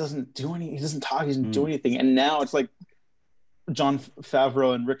 he just doesn't do any. He doesn't talk. He doesn't do anything. And now it's like Jon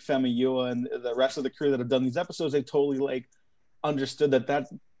Favreau and Rick Famuyiwa and the rest of the crew that have done these episodes. They totally like understood that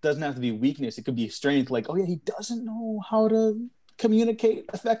doesn't have to be weakness. It could be strength. Like, oh yeah, he doesn't know how to communicate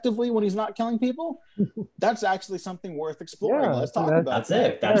effectively when he's not killing people. That's actually something worth exploring. Let's talk about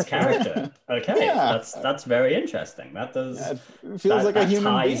that. That's character. Okay, that's very interesting. That does. It feels like a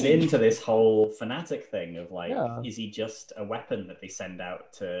human ties being. into this whole fanatic thing of like, is he just a weapon that they send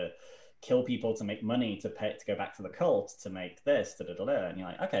out to kill people to make money to go back to the cult to make this? And you're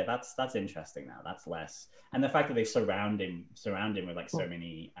like, okay, that's interesting now. That's less. And the fact that they surround him with like so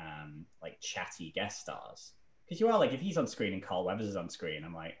many like chatty guest stars. Because you are like, if he's on screen and Carl Weathers is on screen,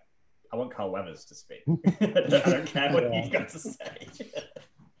 I'm like, I want Carl Weathers to speak. I don't care what he's got to say.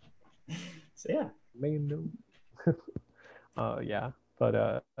 So yeah. Main but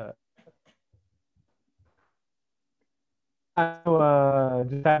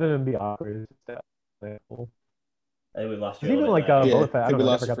just having him be awkward. Hey, we lost you. Even like Boba Fett. I think we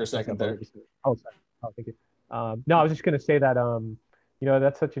lost you for a second there. Oh, sorry. Oh, thank you. No, I was just gonna say that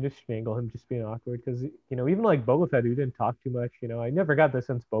that's such an interesting angle, him just being awkward, because even like Boba Fett, who didn't talk too much, I never got the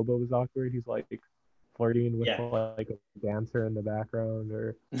sense Boba was awkward. He's like flirting with like a dancer in the background,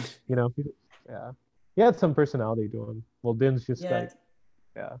 or he had some personality to him. Well, Din's just kind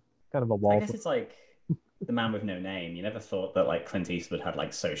of a wall. I guess it's like the man with no name. You never thought that like Clint Eastwood had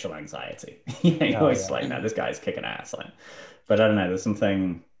like social anxiety. You always like, no, this guy's kicking ass. Like, but I don't know. There's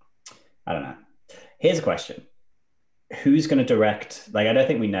something. I don't know. Here's a question. Who's going to direct? Like, I don't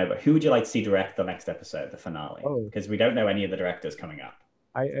think we know, but who would you like to see direct the next episode, the finale? Because we don't know any of the directors coming up.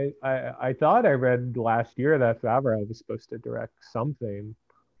 I thought I read last year that Favreau was supposed to direct something.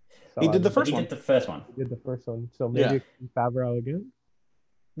 So he did the first one. He did the first one. He did the first one. So maybe Favreau again?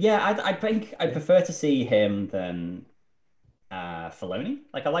 Yeah, I think I'd prefer to see him than Filoni.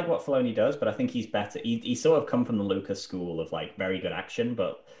 Like, I like what Filoni does, but I think he's better. He sort of come from the Lucas school of like very good action,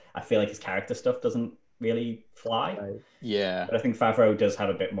 but I feel like his character stuff doesn't really fly. Yeah. But I think Favreau does have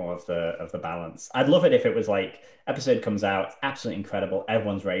a bit more of the balance. I'd love it if it was like, episode comes out, it's absolutely incredible,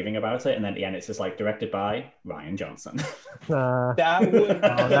 everyone's raving about it, and then at the end it's just like directed by Rian Johnson. That would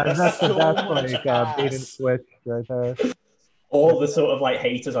that's so like bait and switch right there. All the sort of like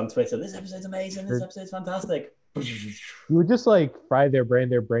haters on Twitter, this episode's amazing, this episode's fantastic. You would just like fry their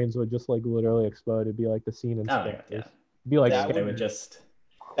brains would just like literally explode. It'd be like the scene in It'd be like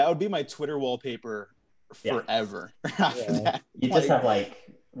that would be my Twitter wallpaper forever. You just have like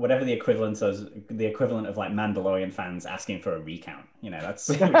whatever the equivalent of like Mandalorian fans asking for a recount. That's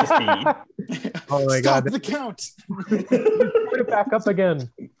it would just be. Oh my Stop god! The count. Put it back up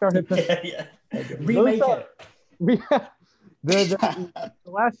again. Start it. Remake it. The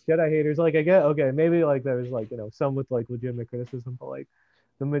Last Jedi haters, like, I get, okay, maybe like there's like some with like legitimate criticism, but like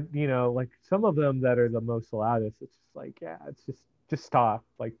like some of them that are the most loudest, it's just like, it's just stop,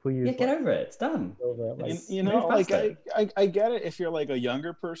 like, please. Get over it. It's done. Over it. Like, like I get it if you're like a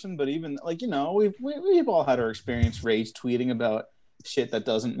younger person, but even like we've all had our experience rage tweeting about shit that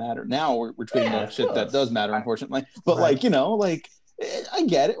doesn't matter. Now we're tweeting about shit that does matter, unfortunately. But like I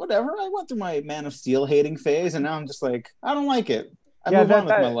get it. Whatever. I went through my Man of Steel hating phase, and now I'm just like, I don't like it. I move on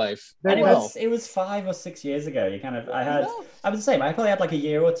with my life. And it was 5 or 6 years ago. You kind of, I was the same. I probably had like a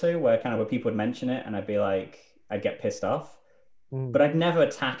year or two where people would mention it, and I'd be like, I'd get pissed off. But I'd never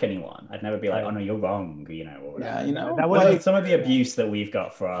attack anyone. I'd never be like, "Oh no, you're wrong," or whatever. Yeah, you know. That was some of the abuse that we've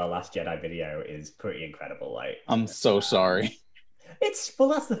got for our Last Jedi video is pretty incredible. Like, I'm so sorry. That's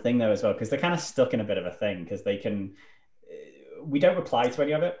the thing though as well, because they're kind of stuck in a bit of a thing because we don't reply to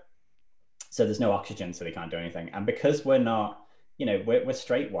any of it, so there's no oxygen, so they can't do anything. And because we're not, we're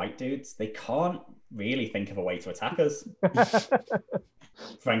straight white dudes, they can't really think of a way to attack us.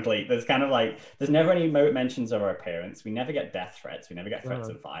 Frankly, there's kind of like, there's never any mentions of our appearance. We never get death threats. We never get threats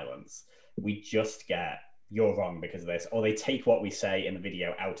of violence. We just get, you're wrong because of this. Or they take what we say in the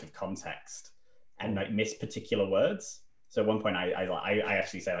video out of context and like miss particular words. So at one point I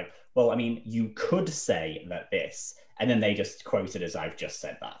actually say like, well, I mean, you could say that this, and then they just quote it as I've just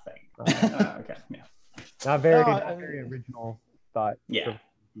said that thing. Okay, yeah. Not very original thought. Yeah.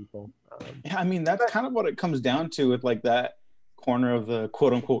 People. Yeah, I mean, that's kind of what it comes down to with like that corner of the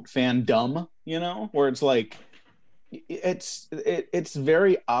quote unquote fandom, where it's like it's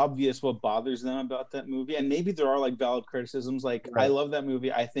very obvious what bothers them about that movie, and maybe there are like valid criticisms. Like, right. I love that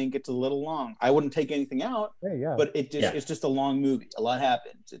movie. I think it's a little long. I wouldn't take anything out, but it's just a long movie. A lot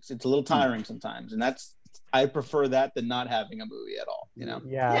happens. It's a little tiring sometimes, and I prefer that than not having a movie at all.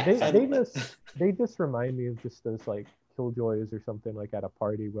 Yeah, they just remind me of just those like killjoys or something like at a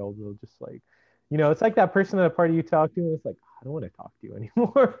party where they'll just like, it's like that person at a party you talk to, and it's like, I don't want to talk to you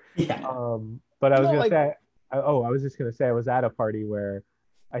anymore. Yeah. But I was just gonna say I was at a party where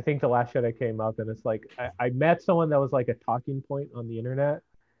I think The Last Jedi came up, and it's like I met someone that was like a talking point on the internet,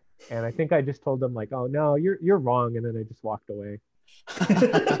 and I think I just told them like, oh no, you're wrong, and then I just walked away.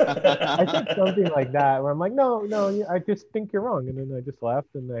 I think something like that where I'm like, no, I just think you're wrong, and then I just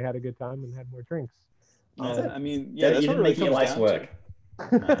left, and I had a good time and had more drinks. I mean, that's what it really comes down work.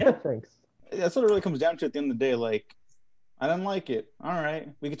 Thanks. That's what it really comes down to at the end of the day. Like, I didn't like it. All right,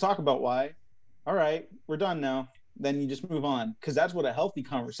 we could talk about why. All right, we're done now. Then you just move on, because that's what a healthy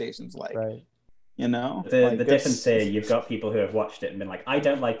conversation's like. Right. The difference here, you've got people who have watched it and been like, I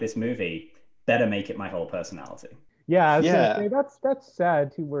don't like this movie. Better make it my whole personality. Yeah, I was gonna say, that's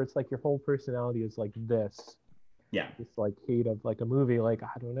sad too, where it's like your whole personality is like this. Yeah. It's like hate of like a movie. Like,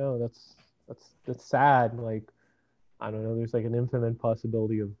 I don't know. That's sad. Like, I don't know. There's like an infinite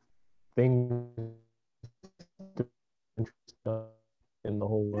possibility of things in the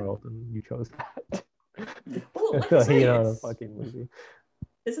whole world, and you chose that. Well, like I say, on a fucking movie.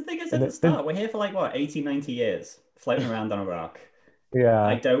 It's the thing I said at the start. We're here for like 80, 90 years, floating around on a rock. Yeah.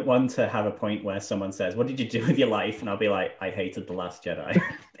 I don't want to have a point where someone says, "What did you do with your life?" and I'll be like, "I hated The Last Jedi."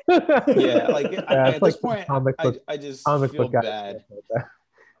 Yeah, like at this point, I just feel bad.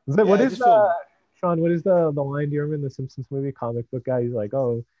 What is Sean? What is the line? Do you remember in the Simpsons movie? Comic book guy. He's like,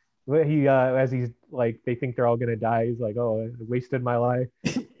 oh. He as he's like, they think they're all gonna die. He's like, "Oh, I wasted my life."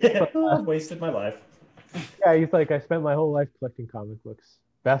 Wasted my life. Yeah, he's like, "I spent my whole life collecting comic books.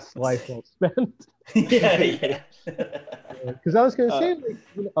 Best life well spent." Yeah. Because I was gonna say,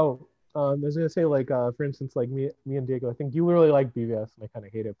 like, I was gonna say, like, for instance, like me and Diego, I think you really like BVS, and I kind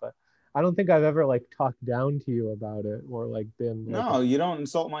of hate it, but I don't think I've ever like talked down to you about it or like been. Like, no, you don't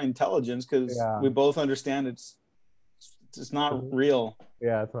insult my intelligence, because we both understand it's not real.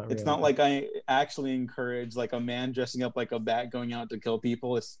 Yeah, it's not real. It's not like I actually encourage like a man dressing up like a bat going out to kill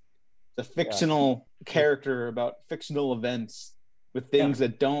people. It's a fictional character about fictional events with things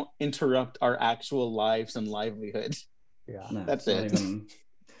that don't interrupt our actual lives and livelihoods. Yeah, no, that's it.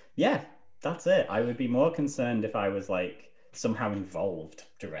 Yeah, that's it. I would be more concerned if I was like somehow involved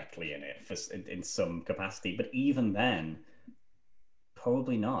directly in it in some capacity. But even then,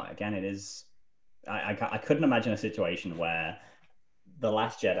 probably not. Again, it is. I couldn't imagine a situation where The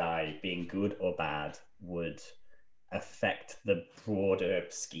Last Jedi being good or bad would affect the broader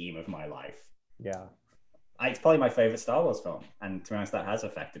scheme of my life. Yeah. It's probably my favorite Star Wars film. And to be honest, that has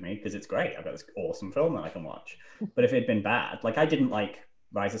affected me because it's great. I've got this awesome film that I can watch. But if it had been bad, like I didn't like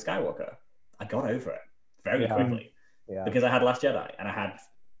Rise of Skywalker, I got over it very quickly. Yeah. Because I had Last Jedi and I had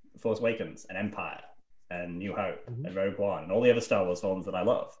Force Awakens and Empire and New Hope and Rogue One and all the other Star Wars films that I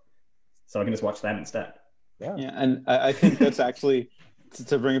love. So I can just watch them instead. Yeah, and I think that's actually,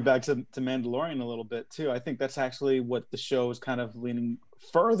 to bring it back to Mandalorian a little bit too, I think that's actually what the show is kind of leaning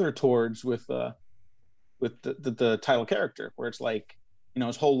further towards with the title character, where it's like,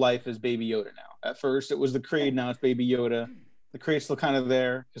 his whole life is Baby Yoda now. At first it was the Creed, now it's Baby Yoda. The Creed's still kind of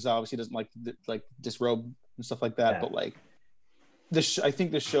there because obviously he doesn't like disrobe and stuff like that, but like I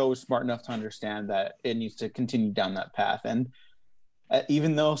think the show is smart enough to understand that it needs to continue down that path. And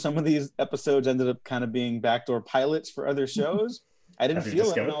even though some of these episodes ended up kind of being backdoor pilots for other shows, I didn't feel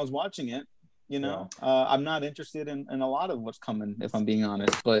it when I was watching it. You know, I'm not interested in a lot of what's coming, if I'm being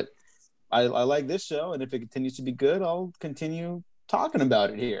honest. But I like this show, and if it continues to be good, I'll continue talking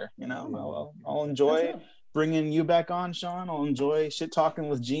about it here. You know, I'll enjoy bringing you back on, Sean. I'll enjoy shit talking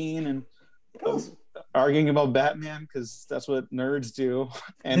with Gene and arguing about Batman, because that's what nerds do,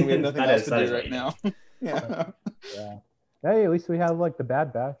 and we have nothing else to do right now. Yeah. Hey, at least we have like the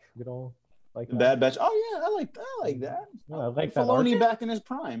Bad Batch. We don't like the Bad Batch. Oh yeah, I like that. Yeah, I like that. Filoni back in his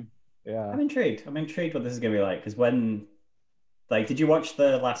prime. Yeah, I'm intrigued what this is gonna be like, because when, like, did you watch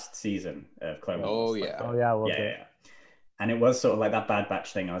the last season of Clone Wars? Oh yeah. Yeah. And it was sort of like that Bad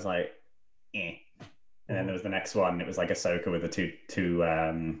Batch thing. I was like, eh. And then there was the next one. It was like Ahsoka with the two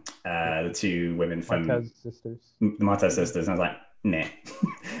women from Martez sisters. The Martez sisters. And I was like, nah.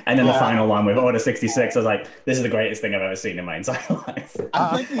 And then the final one with Order 66. I was like, this is the greatest thing I've ever seen in my entire life.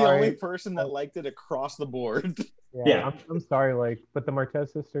 I'm like the only person that liked it across the board. Yeah. I'm sorry, like, but the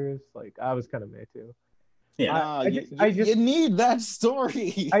Martez sisters, like, I was kind of made too. Yeah, you need that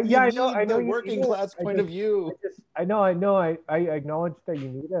story. I know the working class point of view. I acknowledge that you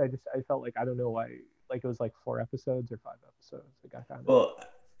need it. I felt like, I don't know why. Like, it was like 4 episodes or 5 episodes. Like, I kind of. Well,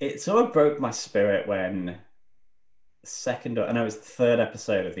 it sort of broke my spirit when the 3rd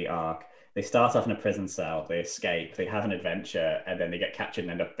episode of the arc. They start off in a prison cell, they escape, they have an adventure, and then they get captured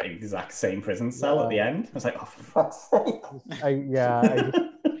and end up in the exact same prison cell at the end. I was like, oh, for fuck's sake.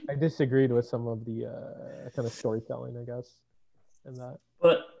 I disagreed with some of the kind of storytelling, I guess, in that.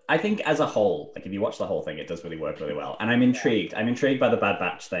 But I think as a whole, like, if you watch the whole thing, it does really work really well. And I'm intrigued. I'm intrigued by the Bad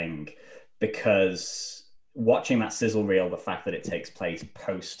Batch thing, because watching that sizzle reel, the fact that it takes place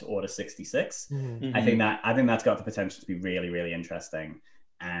post Order 66, I think that's got the potential to be really, really interesting.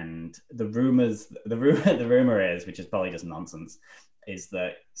 And the rumor is, which is probably just nonsense, is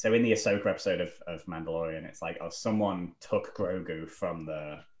that, so in the Ahsoka episode of Mandalorian, it's like, someone took Grogu from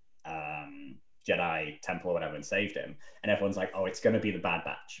the Jedi temple or whatever and saved him, and everyone's like, it's going to be the Bad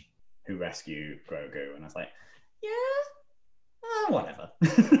Batch who rescue Grogu. And I was like, whatever.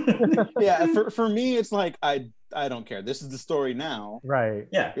 Yeah, for me, it's like, I don't care. This is the story now. Right.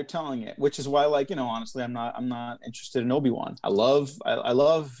 Yeah. You're telling it, which is why, like, honestly, I'm not interested in Obi-Wan. I love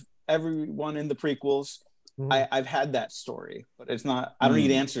everyone in the prequels. I've had that story, but it's not. I don't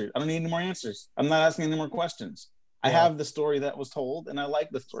need answers. I don't need any more answers. I'm not asking any more questions. I have the story that was told, and I like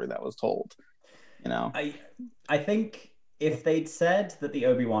the story that was told. I think if they'd said that the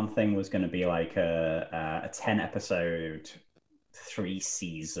Obi-Wan thing was going to be like a 10-episode,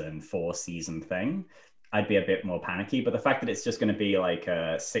 3-season, 4-season thing, I'd be a bit more panicky. But the fact that it's just going to be like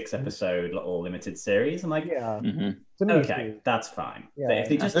a 6-episode little limited series, I'm like, okay, that's fine. If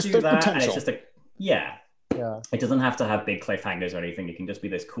they just do that, and it's just it doesn't have to have big cliffhangers or anything. It can just be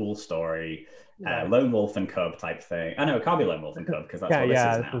this cool story, lone wolf and cub type thing. I know it can't be lone wolf and cub, because that's what this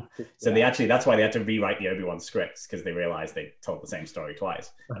is now. So that's why they had to rewrite the Obi-Wan scripts, because they realized they told the same story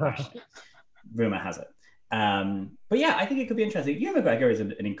twice. Rumor has it. But yeah, I think it could be interesting. Ewan McGregor is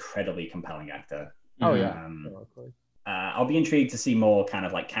an incredibly compelling actor. I'll be intrigued to see more kind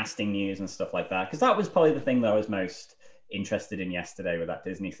of like casting news and stuff like that, because that was probably the thing that I was most interested in yesterday with that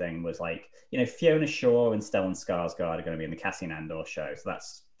Disney thing, was like, Fiona Shaw and Stellan Skarsgård are going to be in the Cassian Andor show, so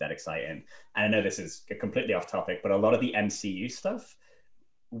that's dead exciting. And I know this is completely off topic, but a lot of the MCU stuff,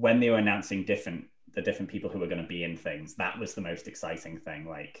 when they were announcing the different people who were going to be in things, that was the most exciting thing,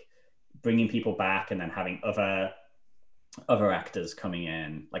 like bringing people back and then having other actors coming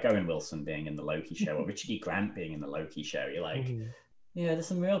in, like Owen Wilson being in the Loki show or Richard E. Grant being in the Loki show. You're like, there's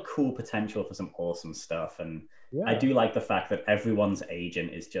some real cool potential for some awesome stuff. And I do like the fact that everyone's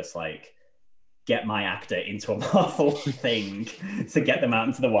agent is just like, get my actor into a Marvel thing to get them out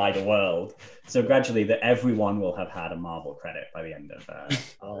into the wider world. So gradually that everyone will have had a Marvel credit by the end of our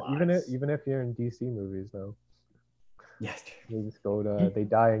lives. Even if you're in DC movies though. Yes. They just they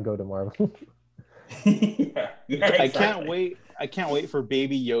die and go to Marvel. Exactly. I can't wait for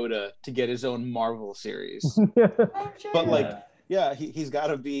Baby Yoda to get his own Marvel series. But like, he's got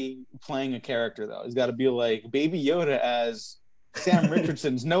to be playing a character though. He's got to be like Baby Yoda as Sam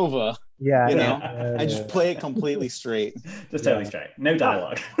Richardson's Nova. And just play it completely straight. Just totally straight. No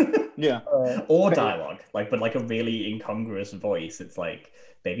dialogue. Or dialogue, but like a really incongruous voice. It's like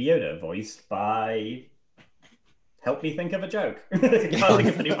Baby Yoda voiced by. Help me think of a joke. Can't think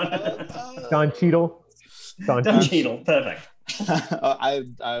of anyone. Don Cheadle. Don Cheadle, perfect.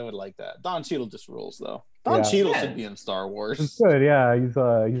 I would like that. Don Cheadle just rules though. Don Cheadle should be in Star Wars. He's good. Yeah,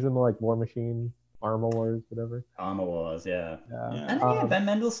 he's in like War Machine. Armor Wars, whatever. Armor Wars, yeah. Yeah. And then, Ben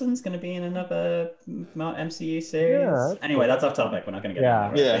Mendelsohn's going to be in another MCU series. Yeah, anyway, that's off topic. We're not going to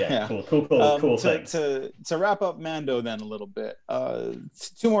get into that. Yeah. Cool things. To wrap up Mando then a little bit.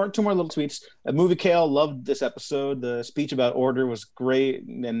 Two more little tweets. Movie Kale loved this episode. The speech about order was great,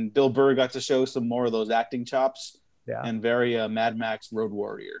 and Bill Burr got to show some more of those acting chops. Yeah. And very Mad Max Road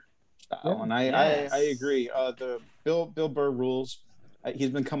Warrior style. Yeah. And I agree. The Bill Burr rules.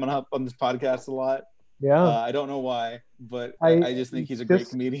 He's been coming up on this podcast a lot. Yeah. I don't know why, but I just think he's a great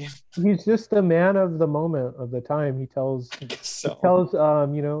comedian. He's just a man of the moment, of the time. He tells entitled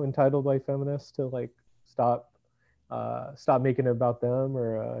white feminists to like stop making it about them,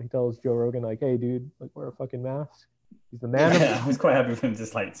 or he tells Joe Rogan like, hey dude, like wear a fucking mask. He's the man. I was quite happy with him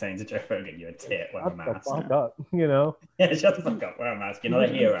just like saying to Joe Rogan, "You're a tit, wear a mask." Shut the fuck up, you know. Yeah, shut the fuck up, wear a mask. You're not a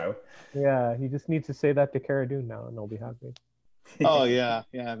hero. Yeah, he just needs to say that to Cara Dune now, and they'll be happy. Oh yeah.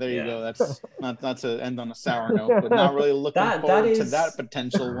 There you go. That's not to end on a sour note, but not really looking forward to that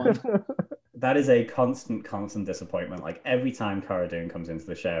potential one. That is a constant disappointment. Like every time Cara Dune comes into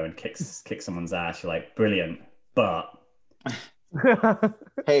the show and kicks someone's ass, you're like, brilliant, but.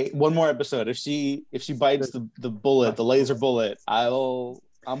 Hey, one more episode. If she bites the bullet, the laser bullet,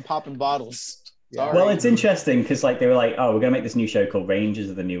 I'm popping bottles. Yeah. Well, it's interesting because like they were like, oh, we're gonna make this new show called Rangers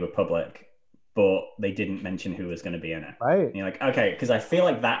of the New Republic, but they didn't mention who was going to be in it. Right. And you're like, okay, because I feel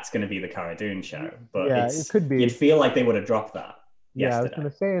like that's going to be the Cara Dune show, but it could be. You'd feel like they would have dropped that. Yeah, yesterday. I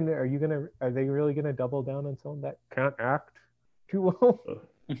was going to say, are they really going to double down on someone that can't act too well?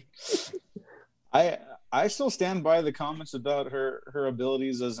 I still stand by the comments about her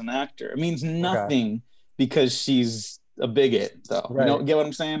abilities as an actor. It means nothing because she's a bigot, though. Right. You know, get what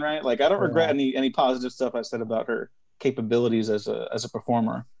I'm saying, right? Like I don't regret any positive stuff I said about her capabilities as a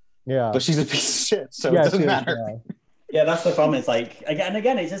performer. Yeah, but she's a piece of shit, so it doesn't matter. Yeah, that's the problem. It's like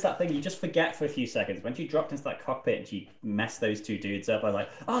again, it's just that thing you just forget for a few seconds. When she dropped into that cockpit and she messed those two dudes up, I was like,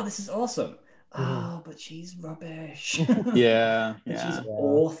 oh, this is awesome. Oh, but she's rubbish. Yeah. She's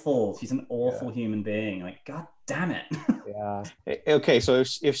awful. She's an awful human being. Like, god damn it. Yeah. Okay, so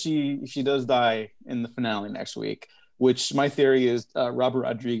if she does die in the finale next week, which my theory is Robert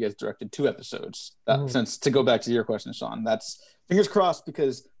Rodriguez directed 2 episodes. Since to go back to your question, Sean, that's fingers crossed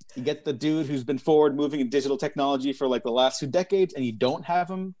because you get the dude who's been forward moving in digital technology for like the last 2 decades, and you don't have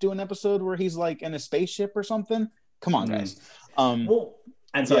him do an episode where he's like in a spaceship or something. Come on, guys.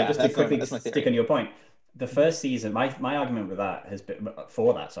 And so just to quickly stick on your point, the first season, my argument with that has been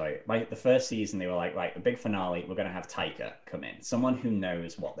the first season they were like, right, the big finale, we're going to have Taika come in, someone who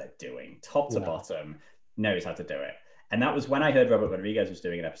knows what they're doing, top to bottom, knows how to do it. And that was when I heard Robert Rodriguez was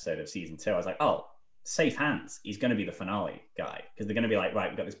doing an episode of season 2. I was like, oh, safe hands. He's going to be the finale guy because they're going to be like, right,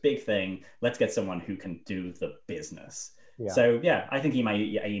 we've got this big thing. Let's get someone who can do the business. Yeah. So yeah, I think he may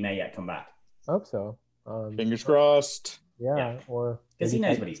yet come back. I hope so. Fingers crossed. Yeah. Or because he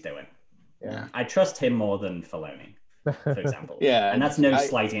knows what he's doing. Yeah. I trust him more than Filoni, for example. Yeah. And that's no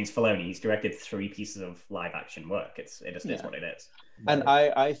slight against Filoni. He's directed 3 pieces of live action work. It just is what it is. And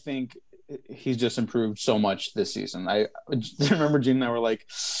I think he's just improved so much this season. I remember Gene and I were like,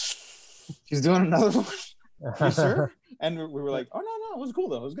 he's doing another one. You sure? And we were like, oh no, it was cool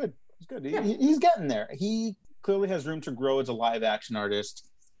though. It was good. It's good. He's getting there. He clearly has room to grow as a live action artist.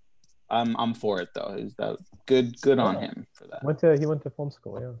 I'm for it though. He's good on him for that. He went to film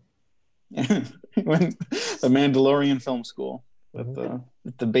school, He went the Mandalorian film school with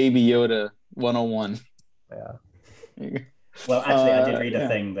the Baby Yoda 101. Yeah. Well, actually, I did read a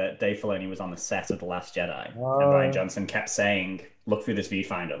thing that Dave Filoni was on the set of The Last Jedi, and Rian Johnson kept saying, look through this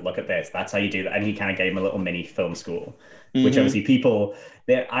viewfinder, look at this, that's how you do that. And he kind of gave him a little mini film school, which obviously people,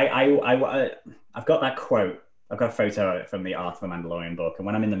 I've got that quote, I've got a photo of it from the Art of the Mandalorian book, and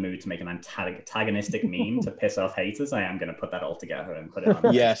when I'm in the mood to make an antagonistic meme to piss off haters, I am going to put that all together and put it on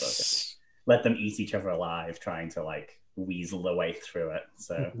Facebook. Let them eat each other alive, trying to like weasel their way through it.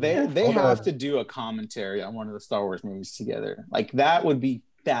 So they have to do a commentary on one of the Star Wars movies together. Like that would be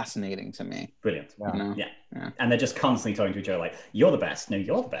fascinating to me. Brilliant. Yeah. And they're just constantly talking to each other like, you're the best. No,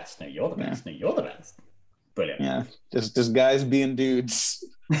 you're the best. No, you're the best. No, you're the best. Brilliant. Yeah. Just guys being dudes.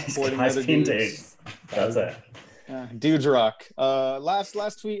 Guys being dudes. That's it. Yeah. Dudes rock.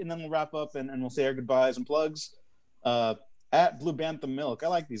 Last tweet, and then we'll wrap up and we'll say our goodbyes and plugs. At Blue Bantha Milk. I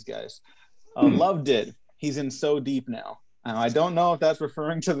like these guys. Loved it. He's in so deep now. I don't know if that's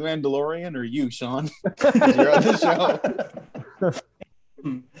referring to the Mandalorian or you, Sean. You're on the show.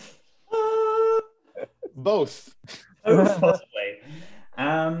 Both. Possibly.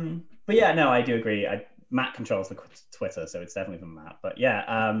 But yeah, no, I do agree. Matt controls the Twitter, so it's definitely from Matt. But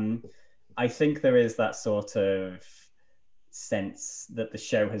yeah, I think there is that sort of sense that the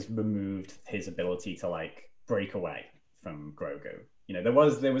show has removed his ability to like break away from Grogu. You know,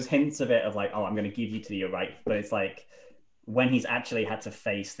 there was hints of it of like, oh, I'm going to give you to your right, but it's like when he's actually had to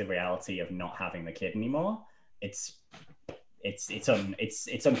face the reality of not having the kid anymore, it's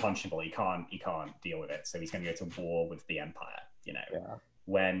unconscionable. He can't deal with it, so he's going to go to war with the Empire. You know,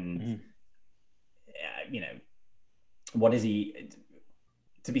 when you know, what is he?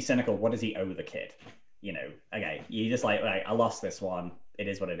 To be cynical, what does he owe the kid? You know, okay, you just like, right, I lost this one. It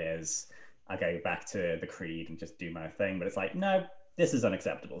is what it is. I go back to the creed and just do my thing. But it's like, no, this is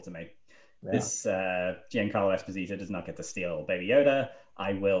unacceptable to me. Yeah. This Giancarlo Esposito does not get to steal Baby Yoda.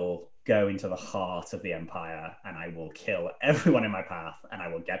 I will go into the heart of the Empire and I will kill everyone in my path and I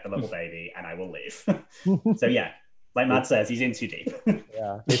will get the little baby and I will leave. So yeah, like Matt says, he's in too deep.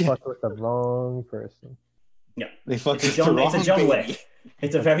 Yeah, they fucked with the wrong person. Yeah, they fucked with the wrong It's a John Wick.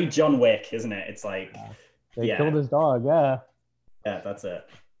 It's a very John Wick, isn't it? It's like they killed his dog. Yeah, that's it.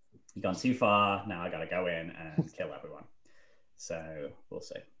 You've gone too far. Now I got to go in and kill everyone. So we'll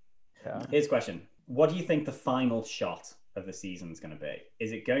see. Yeah. Here's a question: what do you think the final shot of the season is going to be?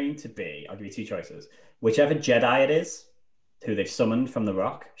 Is it going to be? I'll give you two choices. Whichever Jedi it is, who they've summoned from the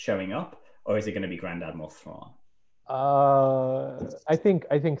Rock, showing up, or is it going to be Grand Admiral Thrawn? I think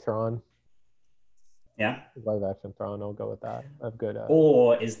Thrawn. Yeah, live action Thrawn. I'll go with that. I've good.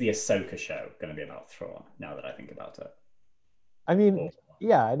 Or is the Ahsoka show going to be about Thrawn? Now that I think about it, I mean,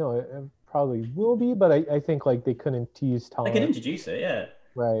 yeah, I know it probably will be, but I think like they couldn't tease Tom. They could introduce it, yeah.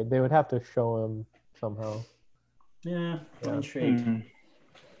 Right, they would have to show him somehow. Yeah, I'm intrigued.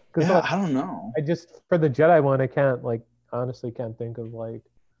 Because like, I don't know. I just for the Jedi one, I can't like honestly can't think of like.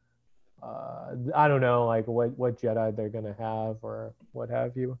 I don't know, like what Jedi they're gonna have or what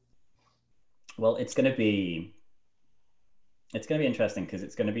have you. Well, it's gonna be interesting because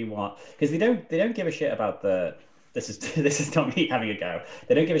it's gonna be because they don't give a shit about the. This is not me having a go.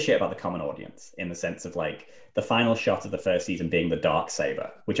 They don't give a shit about the common audience in the sense of like the final shot of the first season being the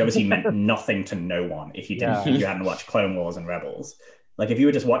Darksaber, which obviously meant nothing to no one if you didn't if you hadn't watched Clone Wars and Rebels. Like if you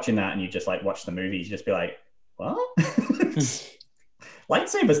were just watching that and you just like watch the movies, you just be like, what?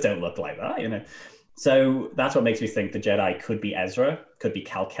 Lightsabers don't look like that, you know. So that's what makes me think the Jedi could be Ezra, could be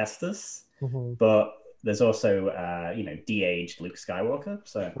Cal Kestis, but there's also de-aged Luke Skywalker.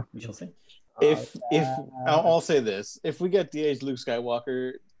 So we shall see. If I'll say this, if we get de-aged Luke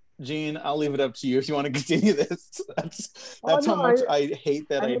Skywalker, Gene, I'll leave it up to you if you want to continue this. That's how much I hate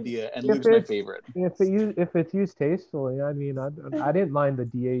that idea, and Luke's my favorite. If it's used tastefully, I mean, I didn't mind the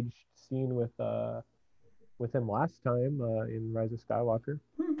de-aged scene with him last time in Rise of Skywalker.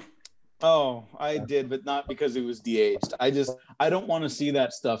 Oh, I did, but not because it was de-aged. I don't want to see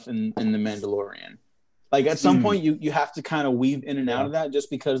that stuff in The Mandalorian. Like at some point, you have to kind of weave in and out of that,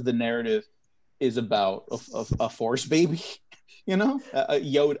 just because the narrative is about a Force baby, you know,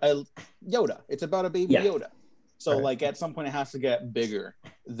 Yoda. It's about a baby Yoda. So like at some point, it has to get bigger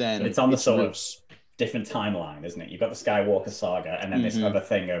than it's on the sort of different timeline, isn't it? You've got the Skywalker saga, and then this other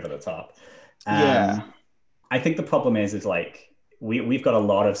thing over the top. I think the problem is like we've got a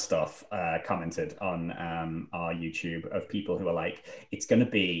lot of stuff commented on our YouTube of people who are like, it's going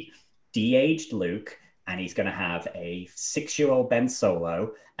to be de-aged Luke, and he's going to have a 6-year-old Ben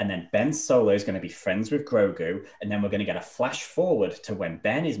Solo, and then Ben Solo is going to be friends with Grogu, and then we're going to get a flash forward to when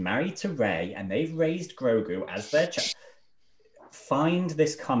Ben is married to Rey, and they've raised Grogu as their child. Find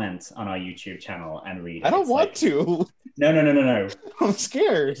this comment on our YouTube channel and read it. I don't want to. No. I'm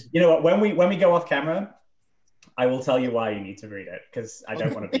scared. You know what? When we go off camera, I will tell you why you need to read it, because I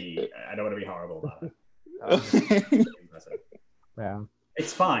don't want to be horrible about it. Yeah.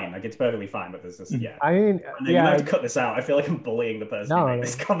 It's fine. Like, it's perfectly fine, but there's this, I mean, you might have to cut this out. I feel like I'm bullying the person who made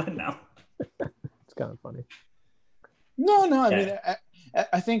this comment now. It's kind of funny. No. I mean,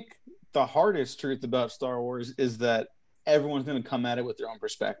 I think the hardest truth about Star Wars is that everyone's going to come at it with their own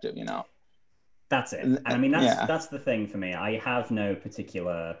perspective, you know? That's it. And I mean, that's the thing for me. I have no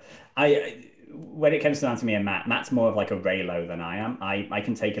particular... when it comes down to me and Matt's more of like a Reylo than I am. I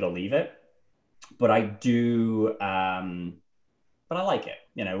can take it or leave it. But I do... but I like it,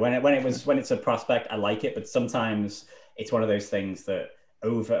 you know. When it's a prospect, I like it. But sometimes it's one of those things that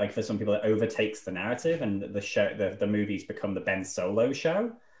for some people, it overtakes the narrative, and the movies become the Ben Solo show.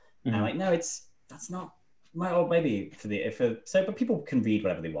 And I'm like, no, that's not. Well, maybe but people can read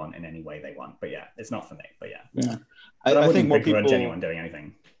whatever they want in any way they want. But yeah, it's not for me. But yeah. But I think more people anyone doing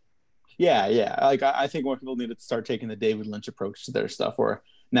anything. Yeah. Like I think more people need to start taking the David Lynch approach to their stuff, where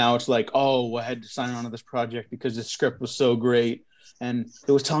now it's like, oh, I had to sign on to this project because the script was so great. And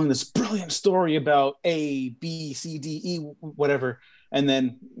it was telling this brilliant story about A, B, C, D, E, whatever. And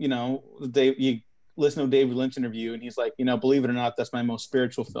then, you know, you listen to a David Lynch interview, and he's like, believe it or not, that's my most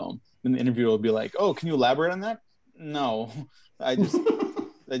spiritual film. And the interviewer will be like, "Oh, can you elaborate on that?" No, I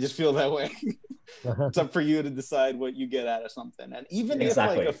just feel that way. It's up for you to decide what you get out of something. And even if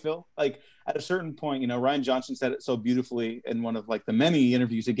like a film, like at a certain point, Rian Johnson said it so beautifully in one of like the many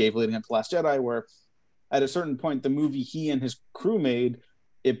interviews he gave leading up to Last Jedi, where at a certain point, the movie he and his crew made,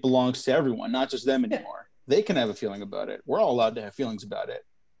 it belongs to everyone, not just them anymore. They can have a feeling about it. We're all allowed to have feelings about it.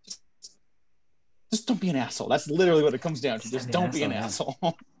 Just don't be an asshole. That's literally what it comes down to. Just don't be an asshole.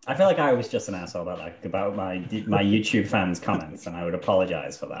 I feel like I was just an asshole about my YouTube fans' comments, and I would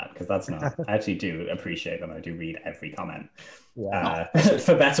apologize for that, because that's not. I actually do appreciate them. I do read every comment,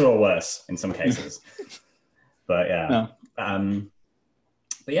 for better or worse in some cases. But yeah,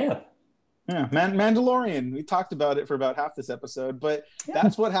 but yeah. Yeah, Mandalorian. We talked about it for about half this episode, but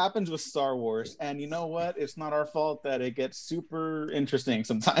that's what happens with Star Wars. And you know what? It's not our fault that it gets super interesting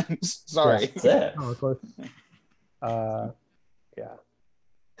sometimes. Sorry. That's it. Oh, of course.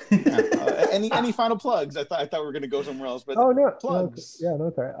 Any final plugs? I thought we were going to go somewhere else, but plugs.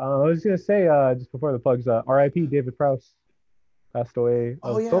 No, sorry. I was going to say just before the plugs, R.I.P. David Prowse passed away.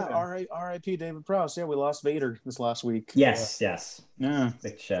 R.I.P. David Prowse. Yeah, we lost Vader this last week. Yes. Yeah.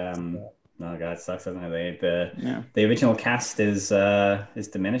 Which oh god, it sucks, doesn't it? The original cast is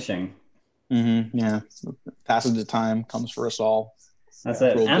diminishing. Mm-hmm. Yeah. Passage of time comes for us all. That's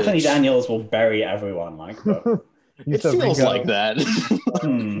it. Anthony Daniels will bury everyone, but it feels like that.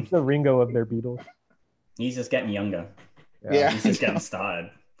 He's the Ringo of their Beatles. He's just getting younger. Yeah. He's just getting started.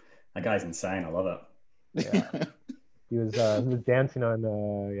 That guy's insane. I love it. Yeah. He was dancing on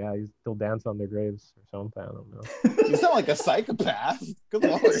he's still dancing on their graves or something. I don't know. You sound like a psychopath. Good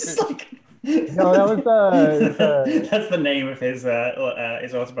lord. No, that was that's the name of his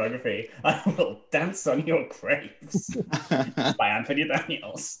autobiography. I will dance on your graves by Anthony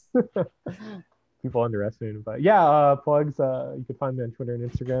Daniels. People underestimate him, but plugs. You can find me on Twitter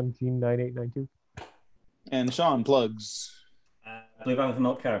and Instagram, Gene9892. And Sean, plugs. Blue Banther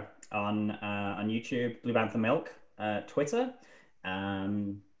Milk Co. on YouTube. Blue Banther Milk. Twitter,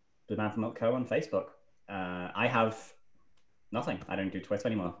 Blue Banther Milk Co. on Facebook. I have nothing. I don't do Twitter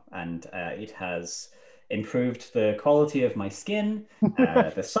anymore, and it has improved the quality of my skin,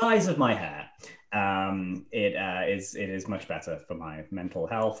 the size of my hair. It is much better for my mental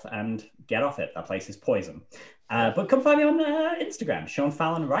health, and get off it. That place is poison. But come find me on Instagram, Sean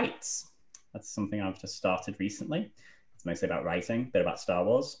Fallon Writes. That's something I've just started recently. It's mostly about writing, a bit about Star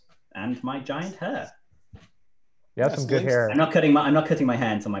Wars, and my giant hair. You have some good hair. I'm not cutting my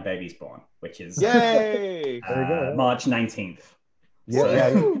hair until my baby's born, which is yay March 19th.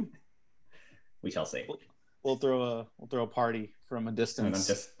 Yeah, we shall see. We'll throw a party from a distance,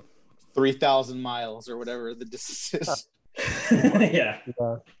 just 3,000 miles or whatever the distance is. Yeah.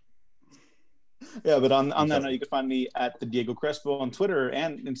 But on that note, you can find me at the Diego Crespo on Twitter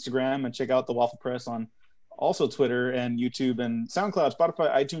and Instagram, and check out the Waffle Press on also Twitter and YouTube and SoundCloud,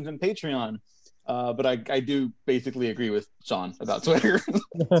 Spotify, iTunes, and Patreon. But I do basically agree with Sean about Twitter.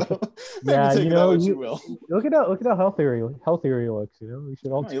 You will. Look at how healthier he looks. We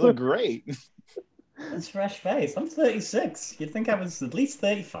should all. You look great. It's fresh face. I'm 36. You'd think I was at least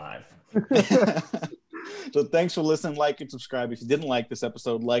 35. So thanks for listening. Like and subscribe. If you didn't like this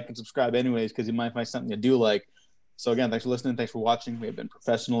episode, like and subscribe anyways, because you might find something you do like. So again, thanks for listening. Thanks for watching. We have been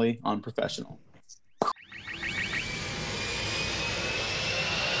professionally unprofessional.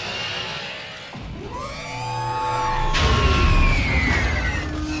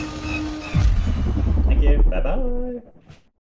 Bye-bye.